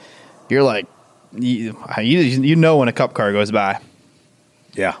 you're like, you know when a cup car goes by.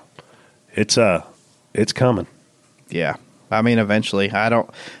 Yeah, it's coming. Yeah, I mean, eventually. I don't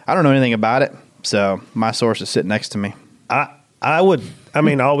know anything about it, so my source is sitting next to me.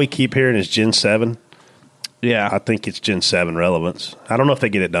 All we keep hearing is Gen 7. Yeah. I think it's Gen 7 relevance. I don't know if they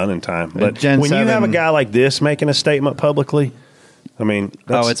get it done in time. But Gen when 7, you have a guy like this making a statement publicly, I mean,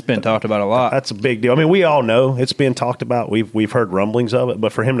 it's been talked about a lot. That's a big deal. I mean, we all know it's being talked about. We've heard rumblings of it,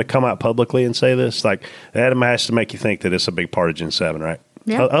 but for him to come out publicly and say this, like, that has to make you think that it's a big part of Gen 7, right?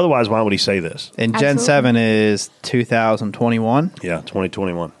 Yeah. Otherwise, why would he say this? And Gen 7 is 2021? Yeah,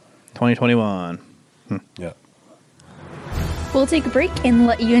 2021. 2021. Yeah. We'll take a break and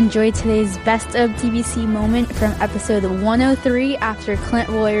let you enjoy today's Best of TBC moment from episode 103 after Clint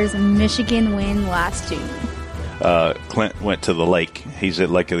Boyer's Michigan win last June. Clint went to the lake. He's at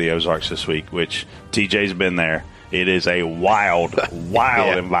Lake of the Ozarks this week, which TJ's been there. It is a wild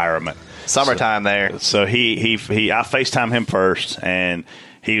environment. Summertime there. So he I FaceTime him first, and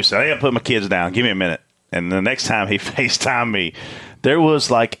he said, "Hey, I put my kids down. Give me a minute." And the next time he FaceTimed me, there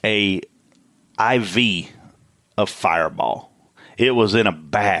was like a IV of Fireball. It was in a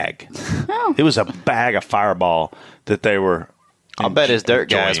bag. Oh. It was a bag of Fireball that they were. I'll bet his dirt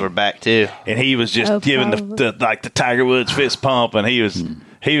guys were back too. And he was just giving the Tiger Woods fist pump, and he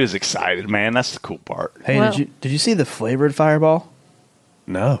was excited, man. That's the cool part. Hey, did you see the flavored Fireball?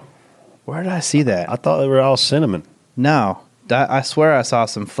 No. Where did I see that? I thought they were all cinnamon. No. I swear I saw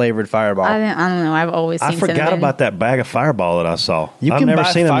some flavored Fireball. I don't know. I've always seen I forgot cinnamon. about that bag of Fireball that I saw. I've never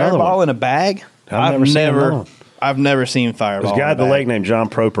seen Fireball in a bag? I've never seen another one. I've never seen Fireball. There's a guy at the lake named John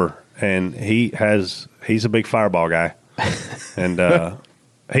Proper, and he's a big Fireball guy. And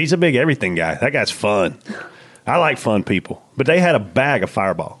he's a big everything guy. That guy's fun. I like fun people. But they had a bag of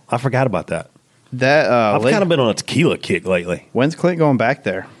Fireball. I forgot about that. I've kind of been on a tequila kick lately. When's Clint going back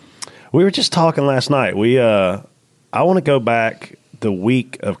there? We were just talking last night. I want to go back the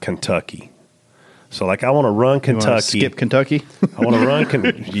week of Kentucky. So, like, I want to run Kentucky. Skip Kentucky? I want to run.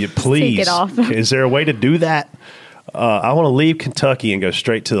 Please. Take it off. Is there a way to do that? I want to leave Kentucky and go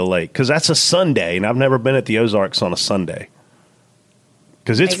straight to the lake because that's a Sunday, and I've never been at the Ozarks on a Sunday.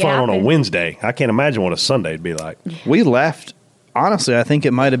 Because it's fun on a Wednesday. I can't imagine what a Sunday would be like. We left. Honestly, I think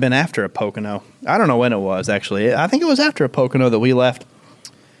it might have been after a Pocono. I don't know when it was, actually. I think it was after a Pocono that we left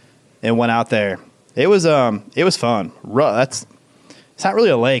and went out there. It was fun. It's not really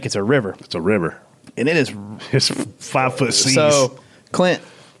a lake. It's a river. It's a river. And it's 5-foot seas. So Clint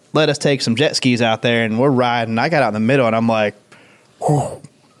let us take some jet skis out there, and we're riding. I got out in the middle, and I'm like, whoo,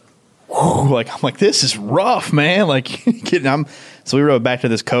 whoo, I'm like, this is rough, man. Like, kidding. So we rode back to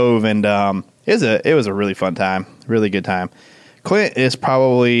this cove, and it was a really fun time, really good time. Clint is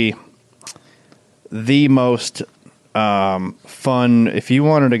probably the most fun. If you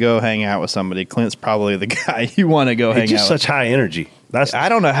wanted to go hang out with somebody, Clint's probably the guy you want to go hang out with. He's just such high energy. I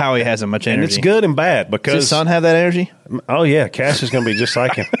don't know how he has so much energy. And it's good and bad because... Does his son have that energy? Oh, yeah. Cash is going to be just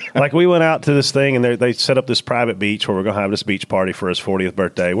like him. Like, we went out to this thing, and they set up this private beach where we're going to have this beach party for his 40th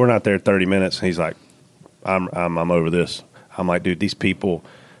birthday. We're not there 30 minutes, and he's like, I'm over this. I'm like, dude, these people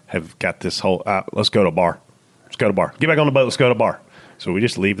have got this whole... let's go to a bar. Let's go to a bar. Get back on the boat. Let's go to a bar. So we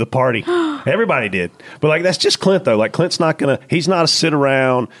just leave the party. Everybody did. But, like, that's just Clint, though. Like, Clint's not going to... He's not a sit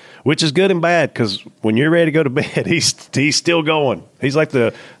around, which is good and bad because when you're ready to go to bed, he's still going. He's like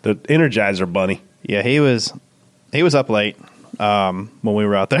the Energizer bunny. Yeah, he was up late when we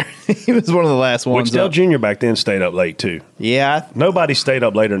were out there. He was one of the last ones. Which Dale Jr. back then stayed up late, too. Yeah. Nobody stayed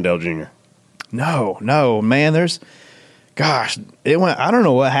up later than Dale Jr. No, man. Gosh, it went... I don't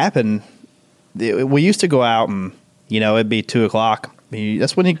know what happened. We used to go out and, it'd be 2 o'clock.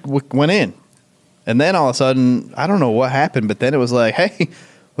 That's when he went in. And then all of a sudden, I don't know what happened, but then it was like, hey,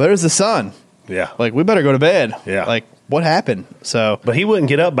 there's the sun. Yeah. Like, we better go to bed. Yeah. Like, what happened? So, but he wouldn't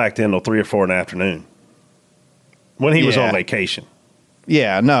get up back then till 3 or 4 in the afternoon when he was on vacation.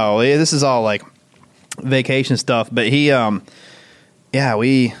 Yeah, no, this is all like vacation stuff. But he,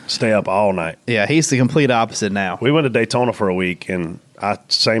 we stay up all night. Yeah, he's the complete opposite now. We went to Daytona for a week, and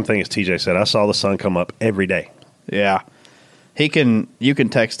same thing as TJ said. I saw the sun come up every day. Yeah. You can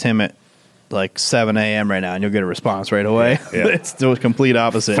text him at like 7 a.m. right now, and you'll get a response right away. Yeah. It's the complete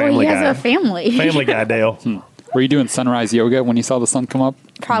opposite. He has a family. Family guy, Dale. Were you doing sunrise yoga when you saw the sun come up?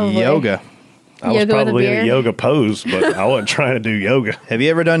 Probably. Yoga. I was probably in a yoga pose, but I wasn't trying to do yoga. Have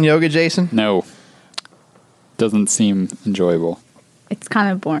you ever done yoga, Jason? No. Doesn't seem enjoyable. It's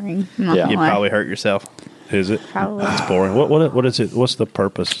kind of boring. You'd probably hurt yourself. Is it? Probably. It's boring. What is it? What's the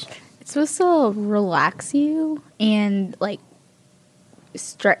purpose? It's supposed to relax you and like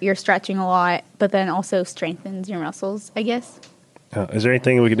you're stretching a lot, but then also strengthens your muscles, I guess. Is there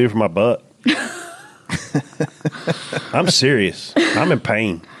anything we can do for my butt? I'm serious. I'm in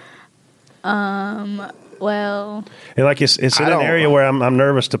pain. Well, and like it's in an area where I'm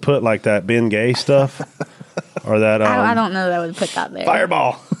nervous to put like that Ben Gay stuff or that. I don't know that I would put that there.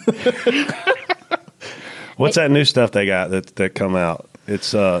 Fireball. What's that new stuff they got that come out?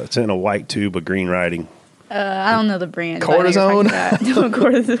 It's in a white tube of green writing. I don't know the brand. Cortisone?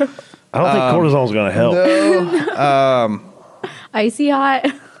 Cortisone. I don't think cortisone's going to help. No. Icy hot.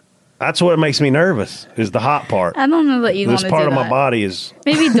 That's what makes me nervous, is the hot part. I don't know that you want to do that. This part of my body is...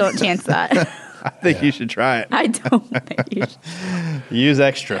 Maybe don't chance that. I think you should try it. I don't think you should. Use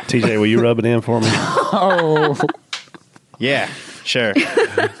extra. TJ, will you rub it in for me? Oh. Yeah, sure.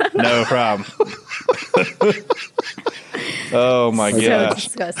 No problem. Oh, my gosh.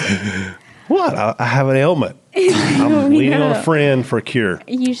 Disgusting. What? I have an ailment. I'm leaning on a friend for a cure.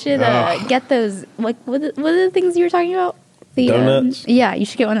 You should get those. Like, what are the things you were talking about? The donuts? Yeah, you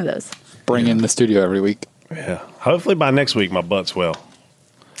should get one of those. Bring in the studio every week. Yeah. Hopefully by next week my butt's well.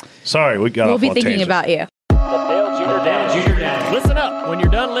 Sorry, we got We'll off be on thinking tangent. about you. Junior Down. Listen up. When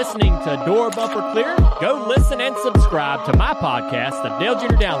you're done listening to Door Bumper Clear, go listen and subscribe to my podcast, The Dale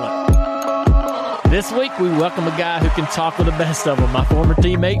Jr. Download. This week, we welcome a guy who can talk with the best of them, my former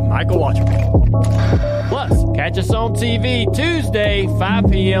teammate, Michael Watcherman. Plus, catch us on TV Tuesday, 5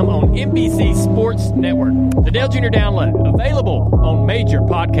 p.m. on NBC Sports Network. The Dale Jr. Download, available on major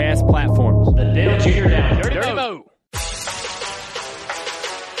podcast platforms. The Dale Jr. Download. Dirty Mo.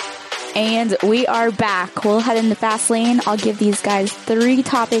 And we are back. We'll head into Fast Lane. I'll give these guys 3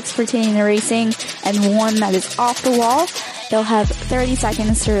 topics pertaining to racing and 1 that is off the wall. They'll have 30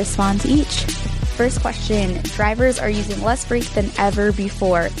 seconds to respond to each. First question, drivers are using less brakes than ever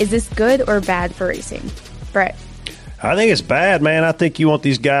before. Is this good or bad for racing? Brett? I think it's bad, man. I think you want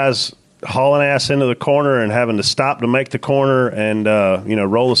these guys hauling ass into the corner and having to stop to make the corner and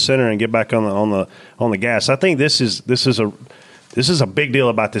roll the center and get back on the gas. I think this is a big deal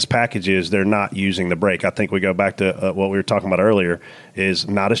about this package is they're not using the brake. I think we go back to what we were talking about earlier is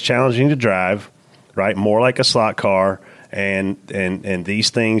not as challenging to drive, right? More like a slot car, and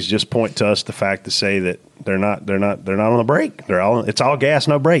these things just point to us the fact to say that they're not on the brake. It's all gas,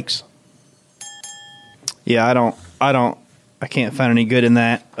 no brakes. Yeah, I can't find any good in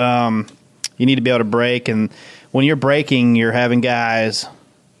that. You need to be able to brake, and when you're braking, you're having guys,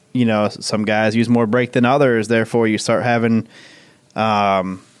 some guys use more brake than others. Therefore, you start having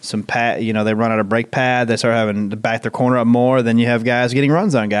some pad. They run out of brake pad. They start having to back their corner up more. Then you have guys getting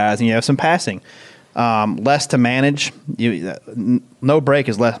runs on guys, and you have some passing. Less to manage. No brake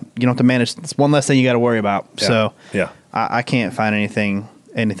is less. You don't have to manage. It's one less thing you got to worry about. Yeah. So yeah, I can't find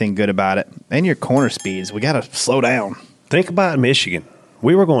anything good about it. And your corner speeds, we got to slow down. Think about Michigan.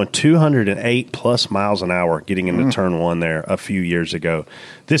 We were going 208 plus miles an hour getting into turn one there a few years ago.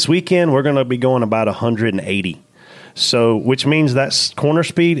 This weekend, we're going to be going about 180. So, which means that corner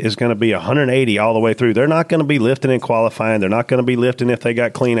speed is going to be 180 all the way through. They're not going to be lifting in qualifying. They're not going to be lifting if they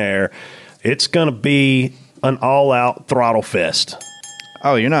got clean air. It's going to be an all-out throttle fest.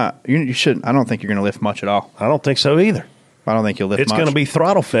 Oh, you're not. You shouldn't. I don't think you're going to lift much at all. I don't think so either. I don't think you'll lift much. It's going to be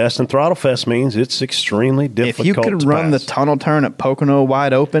throttle fest, and throttle fest means it's extremely difficult. If you could run the tunnel turn at Pocono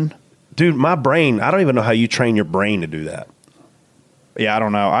wide open, dude, my brain. I don't even know how you train your brain to do that. Yeah, I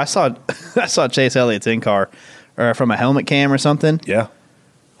don't know. I saw Chase Elliott's in car, or from a helmet cam or something. Yeah.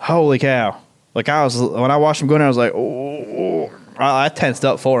 Holy cow! Like when I watched him go in, I was like, oh, I tensed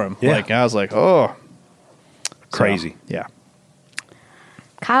up for him. Yeah. Like I was like, oh, crazy. So, yeah.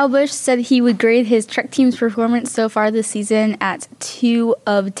 Kyle Busch said he would grade his Trek team's performance so far this season at 2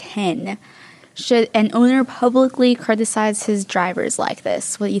 of 10. Should an owner publicly criticize his drivers like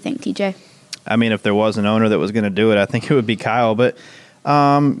this? What do you think, TJ? I mean, if there was an owner that was going to do it, I think it would be Kyle. But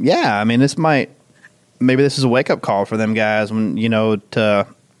yeah, I mean, maybe this is a wake up call for them guys when to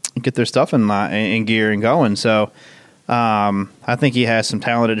get their stuff in gear and going. So I think he has some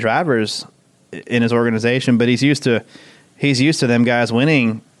talented drivers in his organization, but he's used to them guys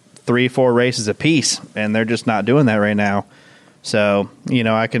winning 3-4 races apiece, and they're just not doing that right now. So,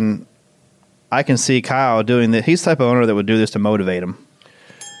 I can see Kyle doing that. He's the type of owner that would do this to motivate him.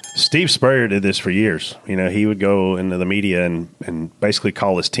 Steve Spurrier did this for years. He would go into the media and basically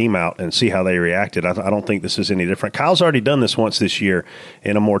call his team out and see how they reacted. I don't think this is any different. Kyle's already done this once this year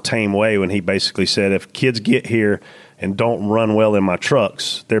in a more tame way when he basically said, if kids get here and don't run well in my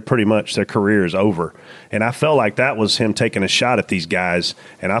trucks, their career is over. And I felt like that was him taking a shot at these guys.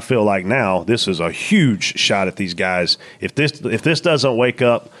 And I feel like now this is a huge shot at these guys. If this doesn't wake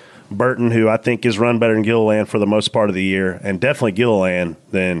up Burton, who I think is run better than Gilliland for the most part of the year, and definitely Gilliland,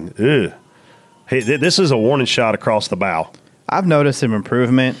 then hey, this is a warning shot across the bow. I've noticed some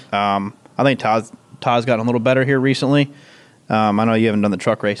improvement. I think Todd's gotten a little better here recently. I know you haven't done the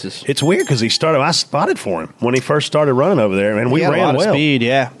truck races. It's weird because I spotted for him when he first started running over there, and we ran a lot well. Of speed,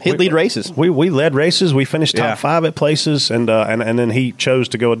 yeah. He'd lead races. We led races. We finished top 5 at places, and then he chose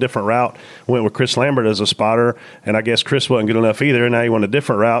to go a different route. Went with Chris Lambert as a spotter, and I guess Chris wasn't good enough either. And now he went a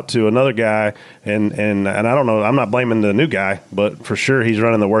different route to another guy, and I don't know. I'm not blaming the new guy, but for sure he's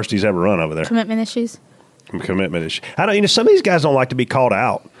running the worst he's ever run over there. Commitment issues. I don't. Some of these guys don't like to be called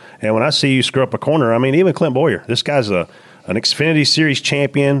out, and when I see you screw up a corner, I mean, even Clint Boyer, this guy's an Xfinity Series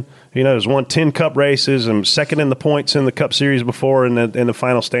champion. Has won 10 Cup races and second in the points in the Cup Series before in the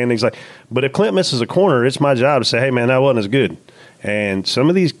final standings. But if Clint misses a corner, it's my job to say, hey, man, that wasn't as good. And some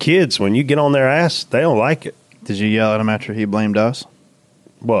of these kids, when you get on their ass, they don't like it. Did you yell at him after he blamed us?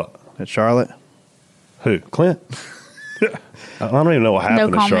 What? At Charlotte? Who? Clint? I don't even know what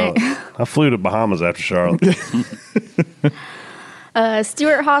happened No in Charlotte. I flew to Bahamas after Charlotte.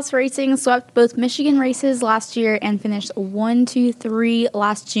 Stewart Haas Racing swept both Michigan races last year and finished 1-2-3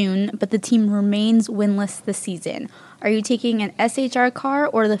 last June, but the team remains winless this season. Are you taking an SHR car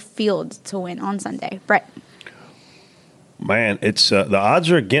or the field to win on Sunday? Brett? Man, it's the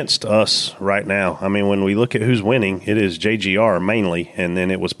odds are against us right now. I mean, when we look at who's winning, it is JGR mainly, and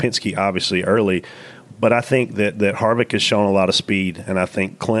then it was Penske obviously early. But I think that Harvick has shown a lot of speed, and I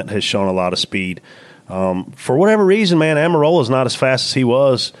think Clint has shown a lot of speed. For whatever reason, man, Amarola's not as fast as he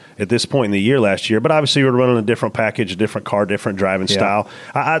was at this point in the year last year. But obviously, we're running a different package, a different car, different driving style.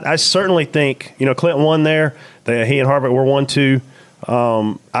 I certainly think, Clint won there. He and Harvick were 1-2.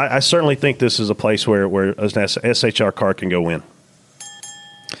 I certainly think this is a place where an SHR car can go win.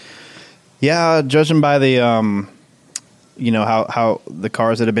 Yeah, judging by the how the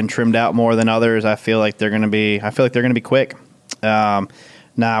cars that have been trimmed out more than others, I feel like they're going to be quick.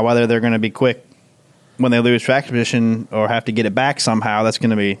 Now, whether they're going to be quick when they lose track position or have to get it back somehow, that's going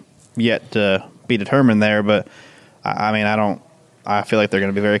to be yet to be determined there. But, I mean, I feel like they're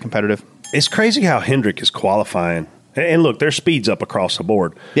going to be very competitive. It's crazy how Hendrick is qualifying. And look, their speed's up across the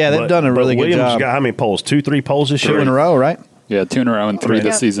board. Yeah, they've done a really good Williams job. got how many poles? 2, 3 poles this year? 2 in a row, right? Yeah, 2 in a row and 3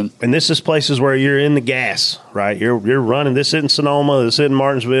 this season. And this is places where you're in the gas, right? You're running. This isn't Sonoma. This isn't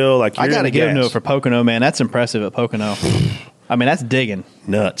Martinsville. Like you're I got to in the give him to gas. it for Pocono, man. That's impressive at Pocono. I mean, that's digging.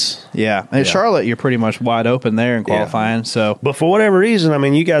 Nuts. Yeah. And Charlotte, you're pretty much wide open there in qualifying. So, but for whatever reason, I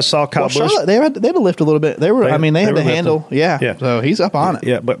mean, you guys saw Kyle Busch. Charlotte, they had to lift a little bit. They had the were handle. lifting. Yeah. So he's up on it.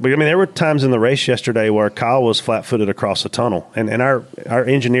 Yeah, but I mean, there were times in the race yesterday where Kyle was flat-footed across the tunnel, and our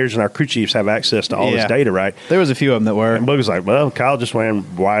engineers and our crew chiefs have access to all this data, right? There was a few of them that were. And Boogie's like, well, Kyle just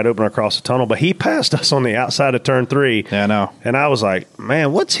ran wide open across the tunnel, but he passed us on the outside of turn 3. Yeah, I know. And I was like,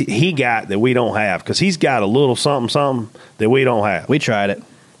 man, what's he got that we don't have? Because he's got a little something that we don't have. We tried it.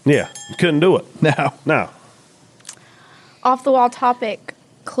 Yeah, couldn't do it. No. Off the wall topic.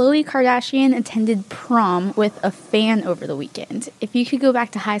 Khloe Kardashian attended prom with a fan over the weekend. If you could go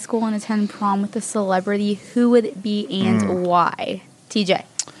back to high school and attend prom with a celebrity, who would it be and why? TJ.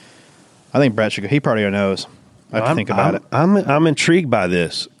 I think Brett should go. He probably knows. I have to think about it. I'm intrigued by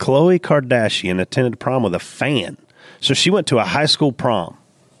this. Khloe Kardashian attended prom with a fan. So she went to a high school prom.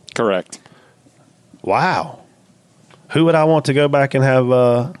 Correct. Wow. Who would I want to go back and have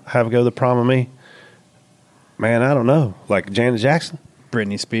go to the prom with me? Man, I don't know. Like Janet Jackson?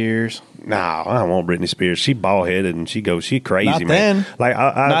 Britney Spears. No, I don't want Britney Spears. She bald headed and she crazy, Not man. then. Like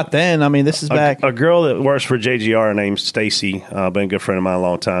Not then. I mean, this is back. A girl that works for JGR named Stacy, been a good friend of mine a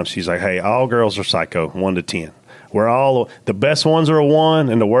long time. She's like, hey, all girls are psycho, 1 to 10. We're all the best ones are a 1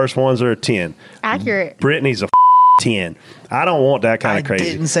 and the worst ones are a 10. Accurate. Britney's a 10. I don't want that kind of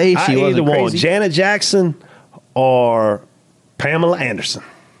crazy. didn't say she I wasn't either want crazy. Janet Jackson or Pamela Anderson.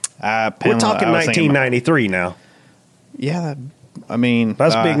 We're talking 1993 now. Yeah, I mean,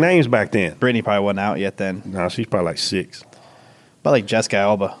 That's big names back then. Britney probably wasn't out yet then. No, she's probably like 6. But like Jessica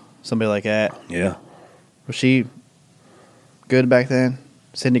Alba, somebody like that. Yeah. Was she good back then?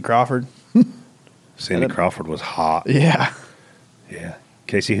 Cindy Crawford. Cindy Crawford was hot. Yeah. Yeah.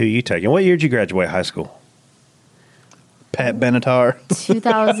 Casey, who you taking? What year did you graduate high school? Pat Benatar.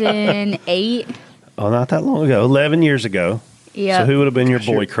 2008. Oh, not that long ago. 11 years ago. Yeah. So who would have been your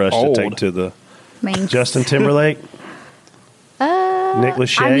boy crush old. to take to the Main. Justin Timberlake? Nick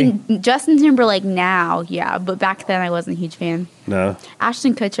Lachey? I mean, Justin Timberlake now, yeah, but back then I wasn't a huge fan. No.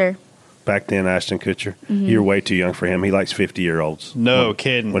 Ashton Kutcher. Back then, Ashton Kutcher. You're way too young for him. He likes 50-year-olds. No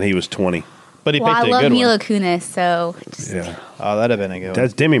kidding. When he was 20. But he Well, I picked a love good Mila one. Kunis, so just, Yeah. Oh, that'd have been a good one.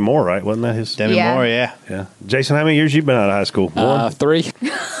 That's Demi Moore, right? Wasn't that his? Demi Yeah. Moore, yeah. Yeah. Jason, how many years you been out of high school? 1? 3.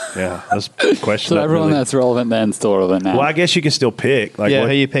 Yeah. That's a question. So everyone that's relevant then still relevant now. Well, I guess you can still pick. Like, Yeah,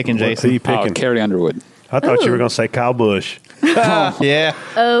 who you picking, Jason? Who you picking? Oh, Carrie Underwood. I thought you Ooh. were going to say Kyle Busch. Yeah.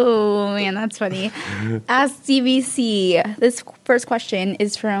 oh man, that's funny. Ask CBC. This first question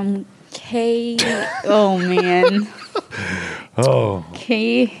is from K. Oh man, Oh.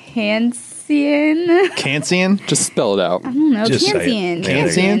 K. Hansian. Cancian? Just spell it out. I don't know. Just say Cancian. it.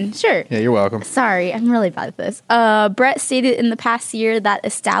 Cancian? Sure. Yeah, you're welcome. Sorry, I'm really bad at this. Brett stated in the past year that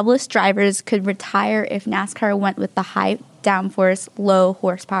established drivers could retire if NASCAR went with the high downforce, low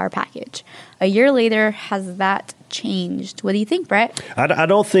horsepower package. A year later, has that changed? What do you think, Brett? I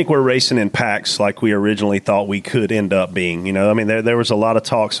don't think we're racing in packs like we originally thought we could end up being. You know, I mean, there was a lot of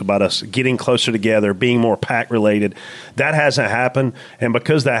talks about us getting closer together, being more pack related. That hasn't happened. And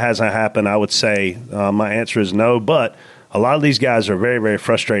because that hasn't happened, I would say my answer is no. But a lot of these guys are very, very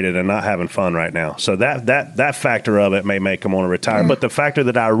frustrated and not having fun right now. So that factor of it may make them want to retire. But the factor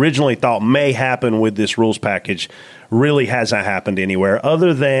that I originally thought may happen with this rules package really hasn't happened anywhere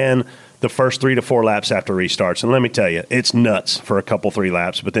other than the first 3 to 4 laps after restarts. And let me tell you, it's nuts for a couple 3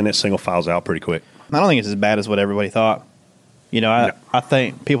 laps, but then it single files out pretty quick. I don't think it's as bad as what everybody thought. You know, I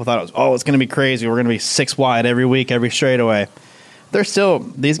think people thought it was, it's going to be crazy. We're going to be 6 wide every week, every straightaway.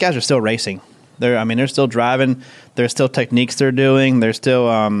 These guys are still racing. They're still driving. There's still techniques they're doing. There's still,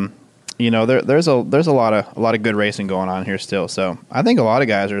 there's a lot of good racing going on here still. So I think a lot of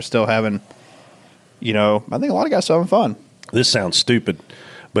guys are still having, fun. This sounds stupid,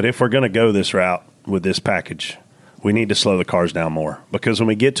 but if we're going to go this route with this package, we need to slow the cars down more. Because when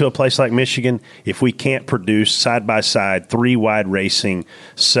we get to a place like Michigan, if we can't produce side-by-side 3 wide racing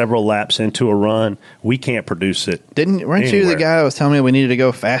several laps into a run, we can't produce it. Weren't you the guy that was telling me we needed to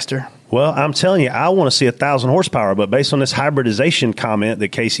go faster? Well, I'm telling you, I want to see 1,000 horsepower, but based on this hybridization comment that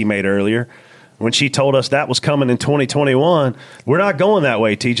Casey made earlier, when she told us that was coming in 2021. We're not going that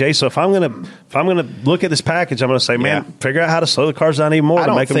way, TJ. So if I'm gonna look at this package, I'm gonna say, man, figure out how to slow the cars down even more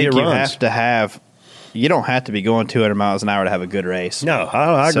to make them get runs. You don't have to be going 200 miles an hour to have a good race. No,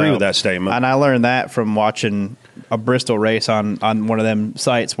 I agree with that statement. And I learned that from watching a Bristol race on one of them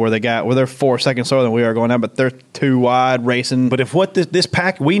sites where they're 4 seconds slower than we are going down, but they're too wide racing. But if what this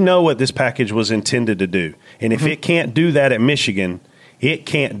pack, we know what this package was intended to do, and if it can't do that at Michigan, it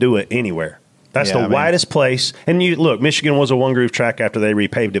can't do it anywhere. That's the widest place. And you look, Michigan was a one groove track after they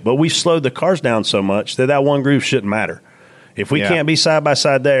repaved it, but we slowed the cars down so much that one groove shouldn't matter. If we can't be side by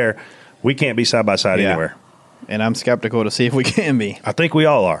side there, we can't be side by side anywhere. And I'm skeptical to see if we can be. I think we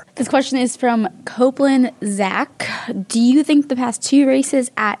all are. This question is from Copeland Zach. Do you think the past 2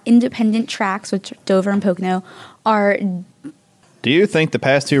 races at independent tracks, which are Dover and Pocono, are... Do you think the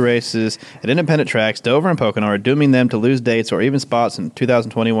past 2 races at independent tracks, Dover and Pocono, are dooming them to lose dates or even spots in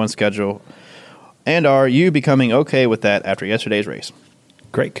 2021 schedule? And are you becoming okay with that after yesterday's race?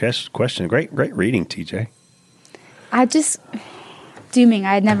 Great question. Great reading, TJ. Dooming.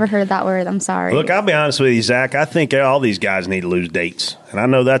 I had never heard that word. I'm sorry. Look, I'll be honest with you, Zach. I think all these guys need to lose dates. And I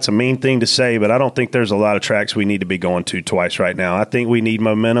know that's a mean thing to say, but I don't think there's a lot of tracks we need to be going to twice right now. I think we need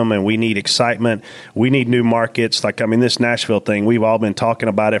momentum and we need excitement. We need new markets. This Nashville thing, we've all been talking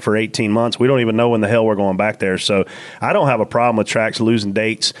about it for 18 months. We don't even know when the hell we're going back there. So I don't have a problem with tracks losing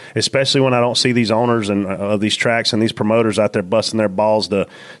dates, especially when I don't see these owners and of these tracks and these promoters out there busting their balls to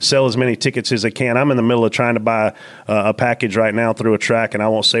sell as many tickets as they can. I'm in the middle of trying to buy a package right now through a track, and I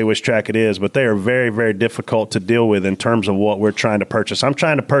won't say which track it is, but they are very, very difficult to deal with in terms of what we're trying to purchase. I'm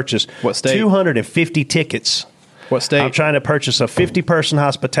trying to purchase 250 tickets. What state? I'm trying to purchase a 50-person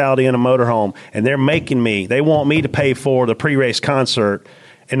hospitality in a motorhome, and they want me to pay for the pre-race concert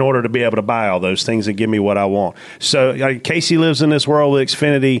in order to be able to buy all those things and give me what I want. So Casey lives in this world with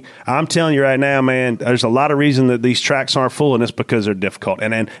Xfinity. I'm telling you right now, man, there's a lot of reason that these tracks aren't full, and it's because they're difficult.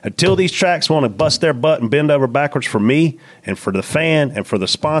 And then until these tracks want to bust their butt and bend over backwards for me and for the fan and for the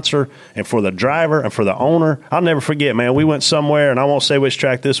sponsor and for the driver and for the owner, I'll never forget, man, we went somewhere, and I won't say which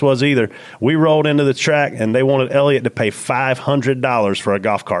track this was either. We rolled into the track, and they wanted Elliott to pay $500 for a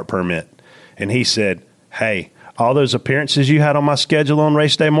golf cart permit. And he said, hey, all those appearances you had on my schedule on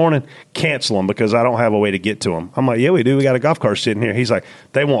race day morning, cancel them because I don't have a way to get to them. I'm like, yeah, we do. We got a golf cart sitting here. He's like,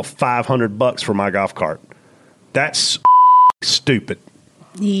 they want $500 for my golf cart. That's stupid.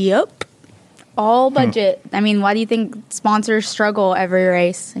 Yep. All budget. Why do you think sponsors struggle every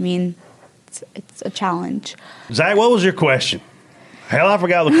race? It's a challenge. Zach, what was your question? Hell, I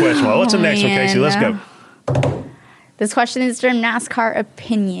forgot the question. Well, what's the next one, Casey? Let's go. This question is from NASCAR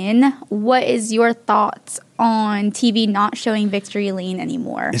Opinion. What is your thoughts on TV not showing Victory Lane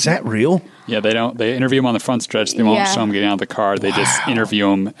anymore? Is that real? Yeah, they don't. They interview them on the front stretch. They won't show them getting out of the car. They just interview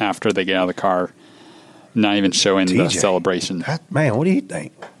them after they get out of the car. Not even showing the celebration. Man, what do you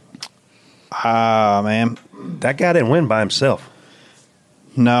think? Man, that guy didn't win by himself.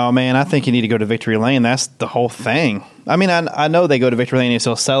 No, man, I think you need to go to Victory Lane. That's the whole thing. I know they go to Victory Lane and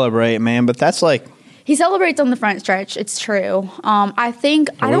still celebrate, man, but that's like... He celebrates on the front stretch. It's true. I think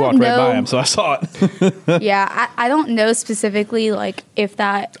I don't walked know. Right by him, so I saw it. Yeah, I don't know specifically if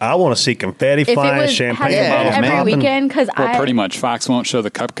that. I want to see confetti flying, champagne bottles every weekend because pretty much Fox won't show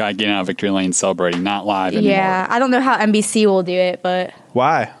the Cup guy getting out of Victory Lane celebrating, not live anymore. Yeah, I don't know how NBC will do it, but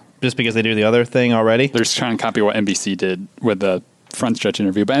why? Just because they do the other thing already? They're just trying to copy what NBC did with the front stretch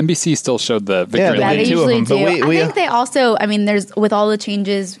interview, but NBC still showed the Victory Lane. They usually do. I think they also. There's with all the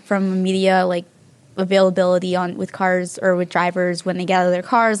changes from media availability with cars or with drivers when they get out of their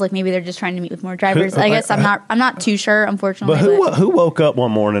cars, maybe they're just trying to meet with more drivers. I guess I'm not too sure, unfortunately. But who woke up one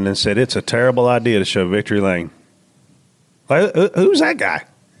morning and said it's a terrible idea to show Victory Lane? Who's that guy?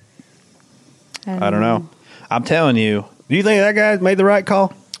 I don't know. I'm telling you. Do you think that guy made the right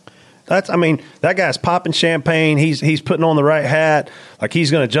call? That guy's popping champagne. He's putting on the right hat.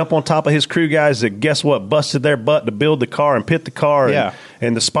 He's going to jump on top of his crew guys that, guess what, busted their butt to build the car and pit the car. Yeah.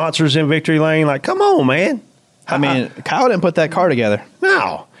 And the sponsors in Victory Lane. Come on, man. Kyle didn't put that car together.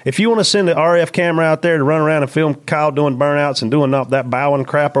 No. If you want to send an RF camera out there to run around and film Kyle doing burnouts and doing that bowing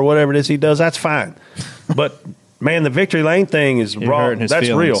crap or whatever it is he does, that's fine. But, man, the Victory Lane thing is raw. That's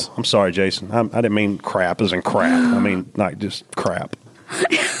real. I'm sorry, Jason. I didn't mean crap as in crap. Not just crap.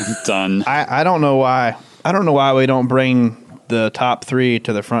 Done. I don't know why. I don't know why we don't bring the top 3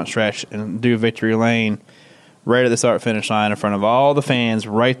 to the front stretch and do Victory Lane right at the start-finish line in front of all the fans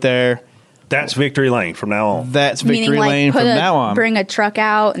right there. That's Victory Lane from now on. That's Victory Lane from now on. Bring a truck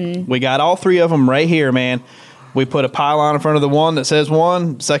out and we got all 3 of them right here, man. We put a pylon in front of the one that says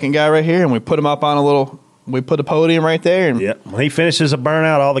 1, second guy right here, and we put them up on a little We put a podium right there. And when he finishes a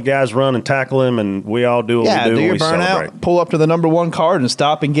burnout, all the guys run and tackle him, and we all do what we do. Do your burnout, pull up to the number 1 card, and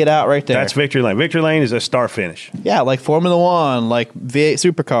stop and get out right there. That's victory lane. Victory lane is a start finish. Yeah, like Formula One, like V8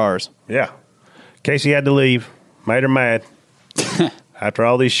 supercars. Yeah. Casey had to leave. Made her mad. After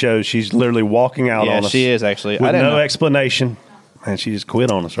all these shows, she's literally walking out on us. Yeah, she is actually. With no explanation. And she just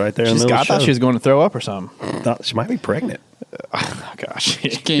quit on us right there in the middle of the show. I thought she was going to throw up or something. She might be pregnant. Oh, gosh. She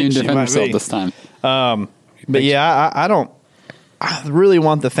can't even defend herself this time. But yeah, I don't. I really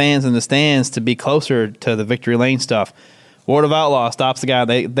want the fans in the stands to be closer to the victory lane stuff. Ward of Outlaw stops the guy.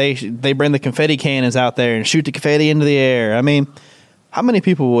 They bring the confetti cannons out there and shoot the confetti into the air. I mean, how many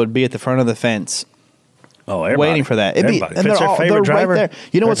people would be at the front of the fence? Waiting for that. And they're right there.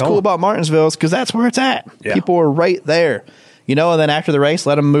 You know what's cool about Martinsville is because that's where it's at. Yeah. People are right there. And then after the race,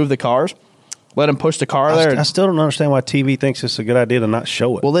 let them move the cars. Let them push the car there. I still don't understand why TV thinks it's a good idea to not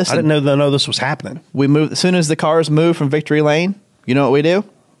show it. Well, listen, I didn't know this was happening. We moved as soon as the cars move from victory lane. You know what we do?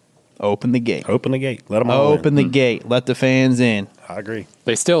 Open the gate. Open the gate. Let them all open the gate. Let the fans in. I agree.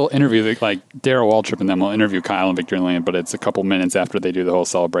 They still interview Darryl Waltrip and them will interview Kyle in victory lane, but it's a couple minutes after they do the whole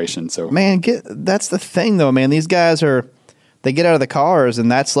celebration. So man, that's the thing though, man. These guys they get out of the cars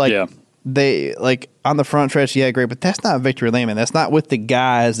and that's they on the front stretch, great, but that's not victory lane, man. That's not with the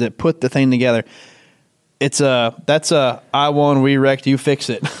guys that put the thing together. That's I won, we wrecked, you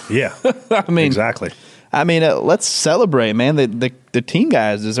fix it. Yeah, I mean exactly. I mean, let's celebrate, man. The team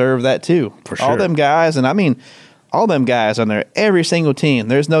guys deserve that too. For sure. All them guys, and I mean, all them guys on there, every single team.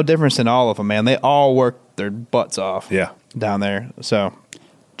 There's no difference in all of them, man. They all work their butts off. Yeah, down there. So,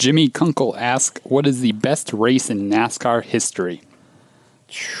 Jimmy Kunkel asks, "What is the best race in NASCAR history?"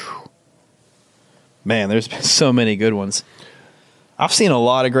 Man, there's been so many good ones. I've seen a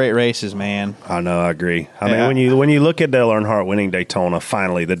lot of great races, man. I know, I agree. I mean, when you look at Dale Earnhardt winning Daytona,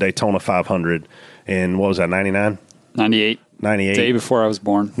 finally, the Daytona 500 in, what was that, 99? 98. 98. Day before I was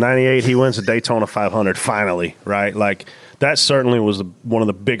born. 98, he wins the Daytona 500, finally, right? Like, that certainly was one of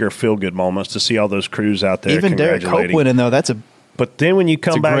the bigger feel-good moments to see all those crews out there even Derek Cope winning, though, But then when you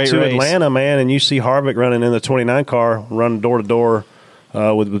come back to race. Atlanta, man, and you see Harvick running in the 29 car, running door-to-door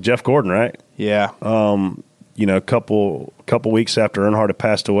with Jeff Gordon, right? Yeah. A couple weeks after Earnhardt had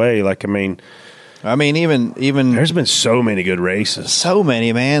passed away, even there's been so many good races. So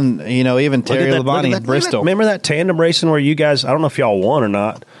many, man. Even Terry Labonte in Bristol. Remember that tandem racing where you guys, I don't know if y'all won or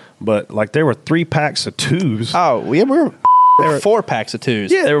not, but there were 3 packs of 2s. Oh, we were 4 packs of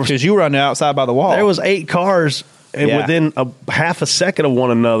 2s. Yeah, because you were on the outside by the wall. There was 8 cars. And within a half a second of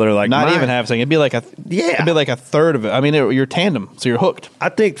one another, not even half a second. It'd be like a third of it. I mean, you're tandem, so you're hooked. I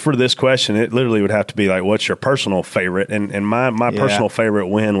think for this question, it literally would have to be what's your personal favorite? And my personal favorite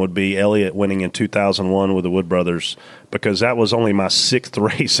win would be Elliott winning in 2001 with the Wood Brothers, because that was only my 6th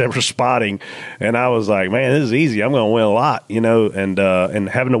race ever spotting, and I was like, man, this is easy. I'm going to win a lot, And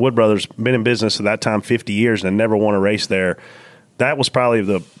having the Wood Brothers been in business at that time 50 years and never won a race there. That was probably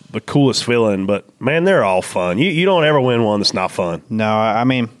the coolest feeling, but man, they're all fun. You don't ever win one that's not fun. No, I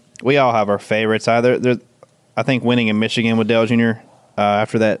mean, we all have our favorites. I think winning in Michigan with Dale Jr.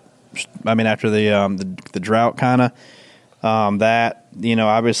 After that, after the drought kind of that,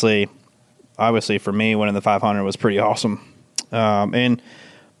 obviously for me winning the 500 was pretty awesome. And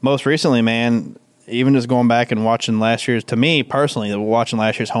most recently, man, even just going back and watching last year's, to me personally, watching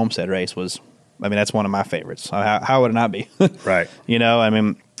last year's Homestead race was. That's one of my favorites. How would it not be? Right.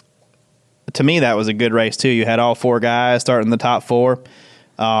 To me, that was a good race, too. You had all 4 guys starting in the top 4.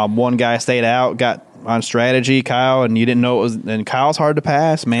 One guy stayed out, got on strategy, Kyle, and you didn't know it was. And Kyle's hard to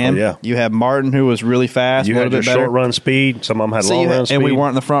pass, man. Oh, yeah. You had Martin, who was really fast. You had your short run speed. Some of them had long run speed. And we weren't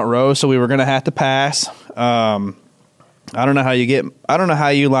in the front row, so we were going to have to pass. I don't know how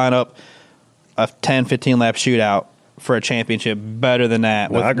you line up a 10, 15 lap shootout for a championship better than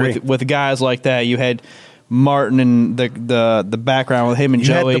that. I agree. With guys like that, you had Martin and the background with him and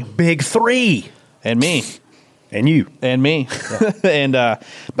Joey. You had the big 3. And me. And you. And me. Yeah.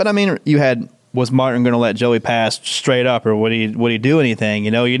 But was Martin going to let Joey pass straight up, or would he do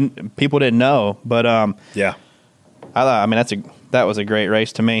anything? People didn't know. But yeah. That was a great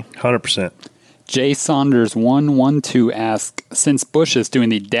race to me. 100%. Jay Saunders 112 asks, since Bush is doing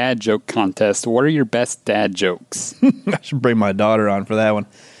the dad joke contest, what are your best dad jokes? I should bring my daughter on for that one.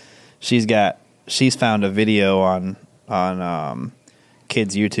 She's found a video on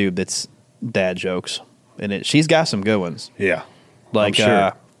kids' YouTube that's dad jokes, and she's got some good ones. Yeah, like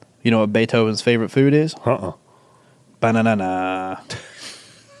sure. You know what Beethoven's favorite food is? Banana.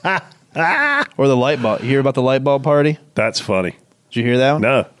 Or the light bulb. You hear about the light bulb party? That's funny. Did you hear that one?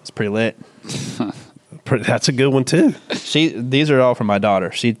 No. It's pretty lit. That's a good one, too. These are all from my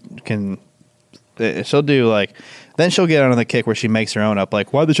daughter. She can She'll do like, then she'll get on the kick where she makes her own up.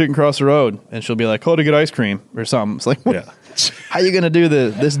 Like, why'd the chicken cross the road? And she'll be like, oh, to get ice cream or something. It's like, what? How you going to do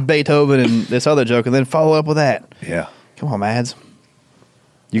this Beethoven and this other joke and then follow up with that? Yeah. Come on, Mads.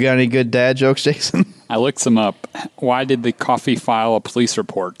 You got any good dad jokes, Jason? I looked some up. Why did the coffee file a police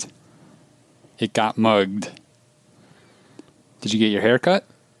report? It got mugged. Did you get your hair cut?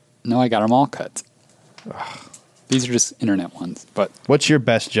 No, I got them all cut. Ugh. These are just internet ones. But what's your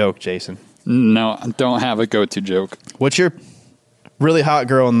best joke, Jason? No, I don't have a go-to joke. What's your really hot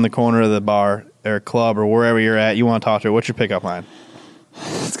girl in the corner of the bar or club or wherever you're at, you want to talk to her? What's your pickup line?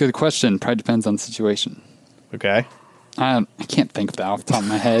 That's a good question. Probably depends on the situation. Okay. I can't think of that off the top of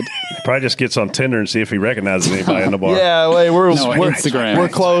my head. He probably just gets on Tinder and see if he recognizes anybody in the bar. Yeah, wait, we're Instagram. We're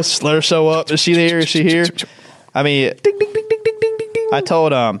close. Let her show up. Is she there? Is she here? I mean, ding, ding, ding, ding, ding, ding, ding, ding. I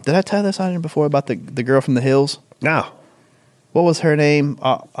told did I tell this on here before about the girl from the hills? No. What was her name?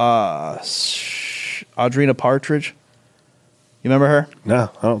 Audrina Partridge. You remember her?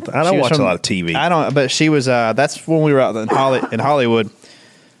 No, I don't watch a lot of TV. I don't, but she was. That's when we were out in Hollywood,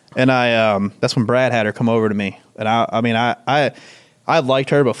 and that's when Brad had her come over to me, and I liked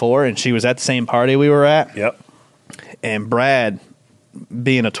her before, and she was at the same party we were at. Yep. And Brad,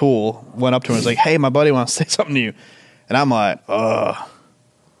 being a tool, went up to her and was like, "Hey, my buddy wants to say something to you," and I'm like,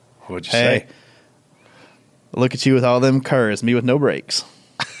 What'd you say? Look at you with all them curves, me with no brakes.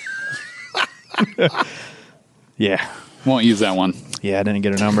 Yeah. Won't use that one. Yeah, I didn't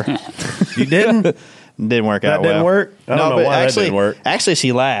get her number. You didn't? Didn't work out That didn't well. work? I don't know why that didn't work. Actually,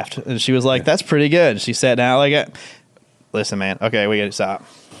 she laughed, and she was like, that's pretty good. She sat down like, listen, man, okay, we got to stop.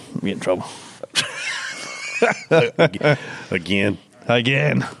 We get in trouble. Again.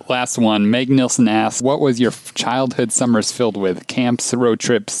 Last one. Meg Nilsson asks, what was your childhood summers filled with? Camps, road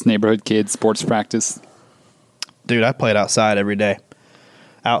trips, neighborhood kids, sports practice? Dude, I played outside every day.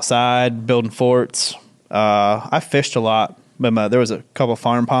 Outside, building forts. I fished a lot. But there was a couple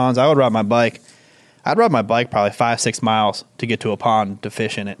farm ponds. I would ride my bike. I'd ride my bike probably 5-6 miles to get to a pond to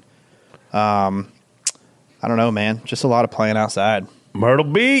fish in it. I don't know, man. Just a lot of playing outside. Myrtle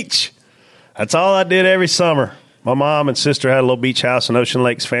Beach. That's all I did every summer. My mom and sister had a little beach house in Ocean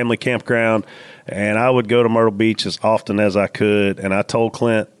Lakes Family Campground, and I would go to Myrtle Beach as often as I could. And I told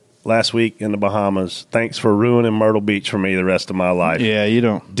Clint last week in the Bahamas, thanks for ruining Myrtle Beach for me the rest of my life. Yeah, you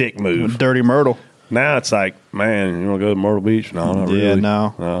don't. Dick move. Dirty Myrtle. Now it's like, man, you want to go to Myrtle Beach? No, not really. Yeah,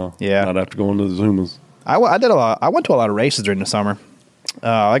 no. Yeah. I'd have to go into the Zumas. I did a lot. I went to a lot of races during the summer.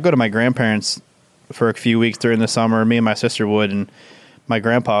 I go to my grandparents for a few weeks during the summer. Me and my sister would, and my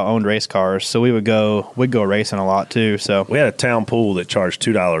grandpa owned race cars, so we'd go racing a lot too. So we had a town pool that charged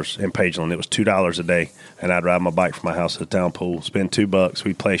 $2 in Pageland. It was $2 a day, and I'd ride my bike from my house to the town pool, spend $2.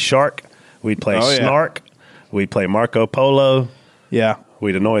 We'd play Shark, we'd play Snark, we'd play Marco Polo. Yeah,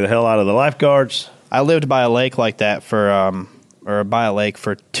 we'd annoy the hell out of the lifeguards. I lived by a lake like that for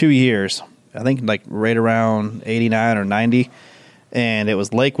 2 years. I think like right around 89 or 90. And it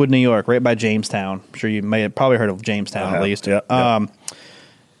was Lakewood, New York, right by Jamestown. I'm sure you may have probably heard of Jamestown at least. Yep.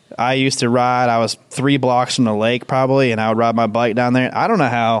 I used to ride. I was 3 blocks from the lake probably, and I would ride my bike down there. I don't know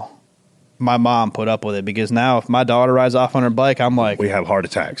how my mom put up with it, because now if my daughter rides off on her bike, I'm like... We have heart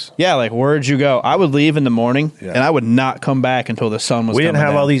attacks. Yeah, like, where'd you go? I would leave in the morning, and I would not come back until the sun was coming down. We didn't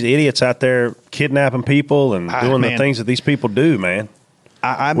have all these idiots out there kidnapping people and doing the things that these people do, man.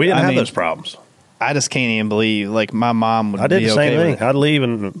 We didn't have those problems. I just can't even believe, like, my mom would be okay. I did the same thing. I'd leave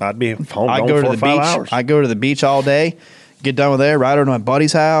and I'd be home I'd go to the beach. Hours. I'd go to the beach all day, get done with there, ride over to my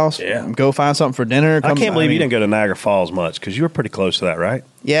buddy's house, go find something for dinner. I can't believe you didn't go to Niagara Falls much, because you were pretty close to that, right?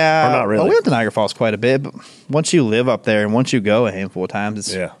 Yeah. Or not really? Well, we went to Niagara Falls quite a bit, but once you live up there and once you go a handful of times,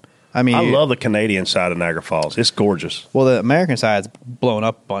 it's... Yeah. I mean, I love the Canadian side of Niagara Falls. It's gorgeous. Well, the American side's blown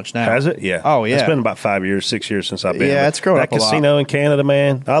up a bunch now. Has it? Yeah. Oh, yeah. It's been about 6 years since I've been. Yeah, it's grown up a lot. That casino in Canada,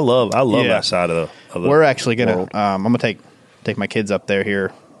 man. I love that side of the We're actually gonna. world. I'm gonna take my kids up there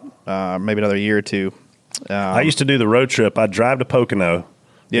here, maybe another year or two. I used to do the road trip. I'd drive to Pocono.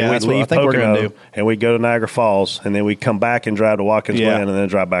 Yeah, that's we'd leave what I think Pocono, we're gonna do. and we'd go to Niagara Falls, and then we'd come back and drive to Watkins Glen, and then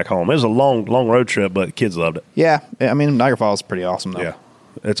drive back home. It was a long road trip, but the kids loved it. Yeah, I mean Niagara Falls is pretty awesome though. Yeah,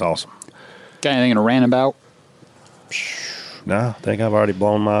 it's awesome. Got anything to rant about? No, I think I've already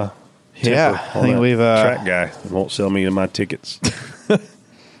blown my temper I think we've track guy won't sell me my tickets.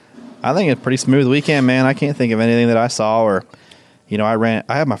 I think it's a pretty smooth weekend, man. I can't think of anything that I saw or, I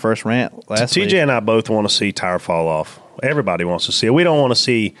had my first rant last week. TJ and I both want to see tire fall off. Everybody wants to see it. We don't want to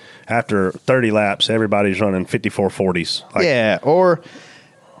see after 30 laps everybody's running 54.40s. Or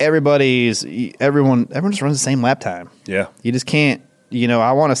everyone just runs the same lap time. Yeah, you just can't.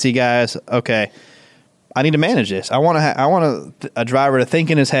 I want to see guys. Okay, I need to manage this. I want a driver to think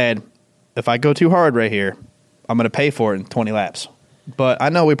in his head, if I go too hard right here, I'm going to pay for it in 20 laps. But I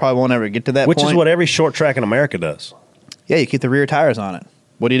know we probably won't ever get to that Which point. is what every short track in America does. Yeah, you keep the rear tires on it.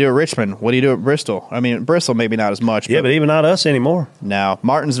 What do you do at Richmond? What do you do at Bristol? I mean, Bristol maybe not as much. Yeah, but even not us anymore. Now,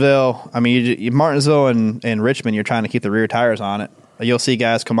 Martinsville, I mean, Martinsville and Richmond, you're trying to keep the rear tires on it. You'll see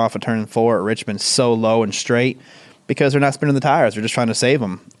guys come off of turn 4 at Richmond so low and straight because they're not spinning the tires. They're just trying to save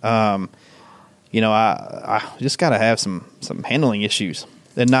them. You know, I just got to have some handling issues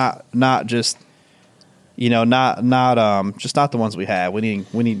and not just, you know, just not the ones we have. We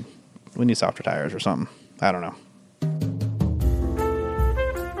need softer tires or something. I don't know.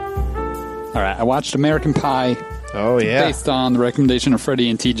 All right, I watched American Pie. Oh, yeah. Based on the recommendation of Freddie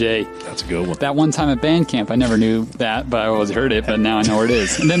and TJ. That's a good one. That one time at band camp, I never knew that, but I always heard it, but now I know where it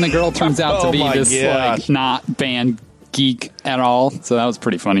is. And then the girl turns out to be this, like, not band geek at all, so that was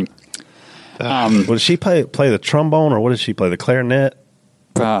pretty funny. Did she play the trombone, or what did she play? The clarinet?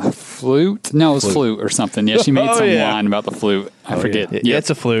 Flute? No, it was flute or something. Yeah, she made some line about the flute. I forget. Yeah, it's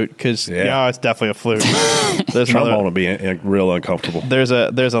a flute because it's definitely a flute. There's trombone would be real uncomfortable. There's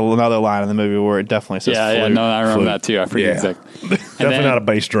another line in the movie where it definitely says flute. Yeah, no, I remember that too. I forget exactly. Definitely not a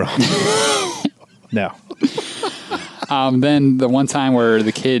bass drum. No. Then the one time where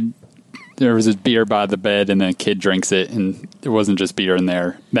the kid, there was a beer by the bed and the kid drinks it and there wasn't just beer in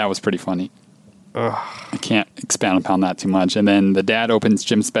there. That was pretty funny. I can't expound upon that too much. And then the dad opens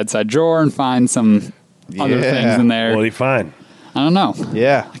Jim's bedside drawer and finds some other things in there. What did he find? I don't know.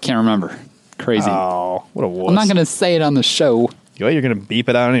 Yeah. I can't remember. Crazy. Oh, what a wuss. I'm not going to say it on the show. You're going to beep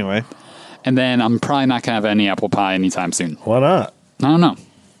it out anyway. And then I'm probably not going to have any apple pie anytime soon. Why not? I don't know.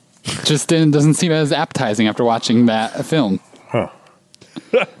 Just doesn't seem as appetizing after watching that film. Huh.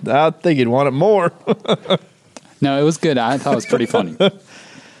 I think you'd want it more. No, it was good. I thought it was pretty funny.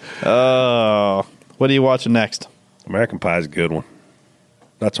 Oh, what are you watching next? American Pie is a good one.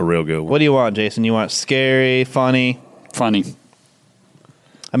 That's a real good one. What do you want, Jason? You want scary, funny? Funny.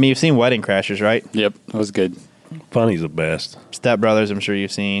 I mean, you've seen Wedding Crashers, right? Yep, that was good. Funny's the best. Step Brothers, I'm sure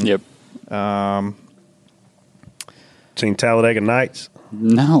you've seen. Yep. Seen Talladega Nights?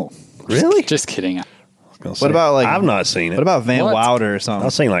 No. Really? Just kidding. What about like? I've not seen it. What about Van Wilder or something?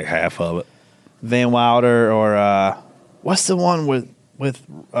 I've seen like half of it. Van Wilder or what's the one with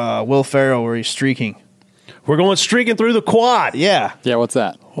Will Ferrell where he's streaking? We're going streaking through the quad. Yeah. Yeah, what's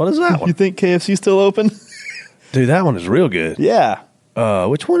that? What is that one? You think KFC's still open? Dude, that one is real good. Yeah.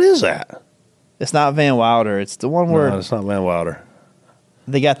 Which one is that? It's not Van Wilder. It's the one where No, it's not Van Wilder.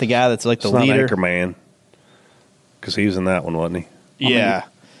 they got the guy that's like the It's not leader. Anchorman. Because he was in that one, wasn't he? Yeah.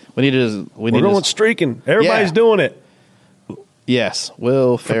 We're going streaking. Everybody's doing it. Yes.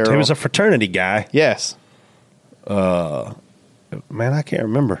 Will Ferrell. He was a fraternity guy. Yes. Man, I can't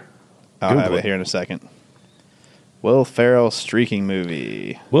remember. I'll have it here in a second. Will Ferrell streaking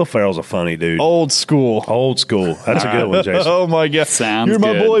movie. Will Ferrell's a funny dude. Old school. Old school. That's a good one, Jason. Oh, my God. Sounds You're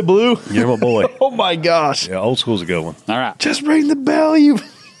my good. boy, Blue. You're my boy. Oh, my gosh. Yeah, old school's a good one. All right. Just ring the bell, you.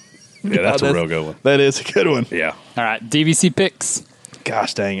 Yeah, that's a real good one. That is a good one. Yeah. All right. DVC picks.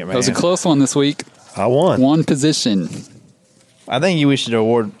 Gosh dang it, man. That was a close one this week. I won. One position. I think we should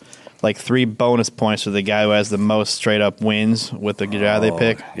award like 3 bonus points for the guy who has the most straight up wins with the guy they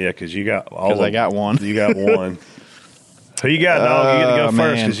pick. Yeah, because you got all. Because I got one. You got one. Who you got, dog? You get to go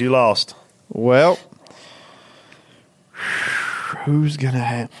first because you lost. Well, who's gonna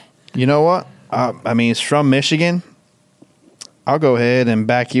have? You know what? I mean, he's from Michigan. I'll go ahead and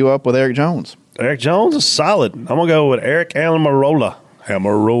back you up with Eric Jones. Eric Jones is solid. I'm gonna go with Eric Amarola.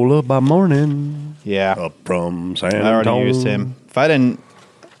 Amarola by morning. Yeah, Up from San I already Antonio. used him. If I didn't,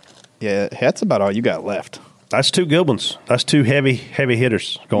 yeah, that's about all you got left. That's 2 good ones. That's 2 heavy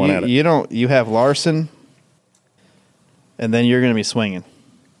hitters going at it. You have Larson, and then you're gonna be swinging.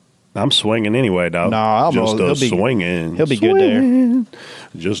 I'm swinging anyway, dog. No, I'll just roll. a swinging. He'll be good there.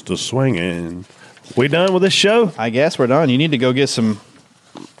 Just a swinging. We done with this show? I guess we're done. You need to go get some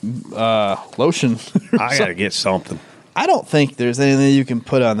lotion. I gotta get something. I don't think there's anything you can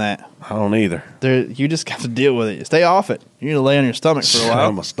put on that. I don't either. You just have to deal with it. Stay off it. You need to lay on your stomach for a while.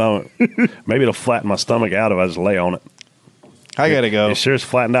 On my stomach. Maybe it'll flatten my stomach out if I just lay on it. I gotta go. It sure is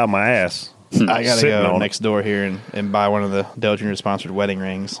flattened out my ass. I gotta Sitting go on next door here and buy one of the Dale Jr. sponsored wedding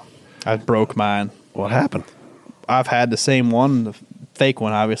rings. I broke mine. What happened? I've had the same one, the fake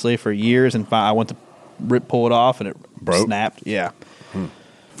one, obviously, for years, and I went to pull it off, and it Broke? snapped. Yeah.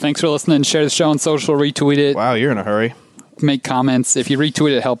 Thanks for listening. Share the show on social. Retweet it. Wow, you're in a hurry. Make comments. If you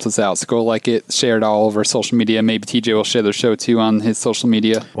retweet it, it helps us out. So go like it. Share it all over social media. Maybe TJ will share the show too on his social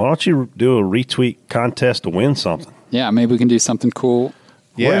media. Why don't you do a retweet contest to win something? Yeah, maybe we can do something cool.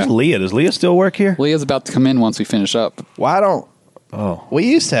 Yeah. Where's Leah? Does Leah still work here? Leah's about to come in once we finish up. Why don't Oh. We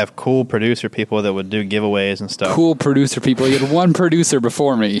used to have cool producer people that would do giveaways and stuff. Cool producer people. You had one producer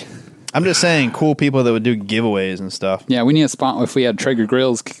before me. I'm just saying, cool people that would do giveaways and stuff. Yeah, we need a spot. If we had Traeger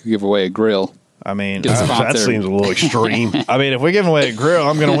grills, could give away a grill. I mean, Get a spot that there. seems a little extreme. I mean, if we're giving away a grill,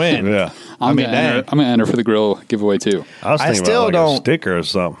 I'm going to win. Yeah. I'm gonna enter for the grill giveaway too. I was thinking still about like don't- a sticker or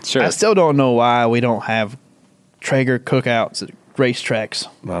something. Sure. I still don't know why we don't have Traeger cookouts at racetracks.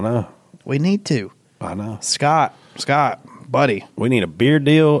 I know. We need to. I know. Scott, buddy. We need a beer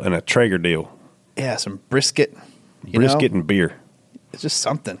deal and a Traeger deal. Yeah, some brisket. Brisket and beer. It's just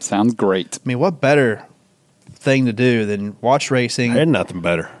something. Sounds great. I mean, what better thing to do than watch racing? There's nothing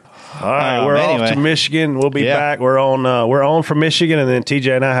better. All right, we're anyway. off to Michigan. We'll be back. We're on from Michigan, and then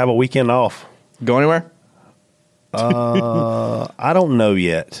TJ and I have a weekend off. Go anywhere? I don't know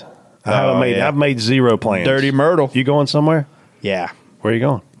yet. I've made zero plans. Dirty Myrtle. You going somewhere? Yeah, Where are you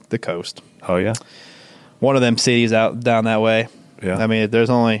going? the coast. Oh yeah. One of them cities out down that way. Yeah. I mean, there's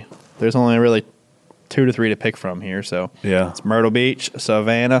only really 2 to 3 to pick from here. So Yeah. it's Myrtle Beach,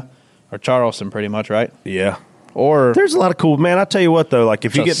 Savannah, or Charleston, pretty much, right? Yeah. Or There's a lot of cool, man. I tell you what though, like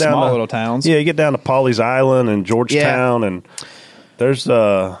if you Just get down small to little towns. yeah, you get down to Pawleys Island and Georgetown, and there's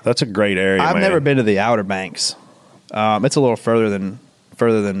that's a great area. I've man. never been to the Outer Banks. It's a little further than.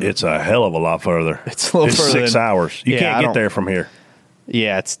 It's a hell of a lot further. It's a little further 6 than- hours. You Yeah, I can't get don't- there from here.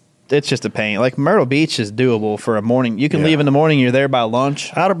 Yeah, it's just a pain. Like Myrtle Beach is doable for a morning. You can Yeah. leave in the morning. You're there by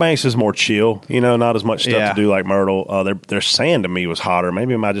lunch. Outer Banks is more chill, not as much stuff Yeah. to do like Myrtle. Their sand to me was hotter.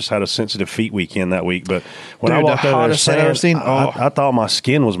 Maybe I just had a sensitive feet weekend that week. But when I Dude, the walked over there, hottest I've ever seen. Oh. I thought my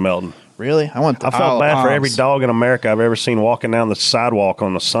skin was melting. Really? I I felt bad for every dog in America I've ever seen walking down the sidewalk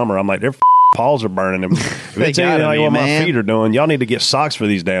on the summer. I'm like, their paws are burning. If They it's anything gotta like be, what my man. feet are doing, y'all need to get socks for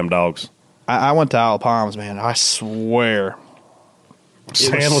these damn dogs. I went to Isle of Palms, man. I swear,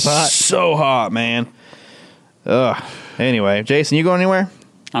 Sand was hot. so hot, man. Ugh. Anyway, Jason, you going anywhere?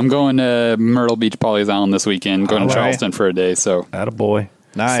 I'm going to Myrtle Beach, Pawleys Island this weekend. Going to All right. Charleston for a day. So Attaboy.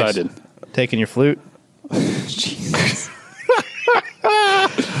 Nice. excited. Taking your flute. Jesus.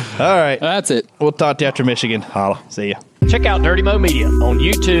 All right. That's it. We'll talk to you after Michigan. Holla. See ya. Check out Dirty Mo Media on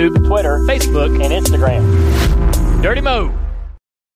YouTube, Twitter, Facebook, and Instagram. Dirty Mo.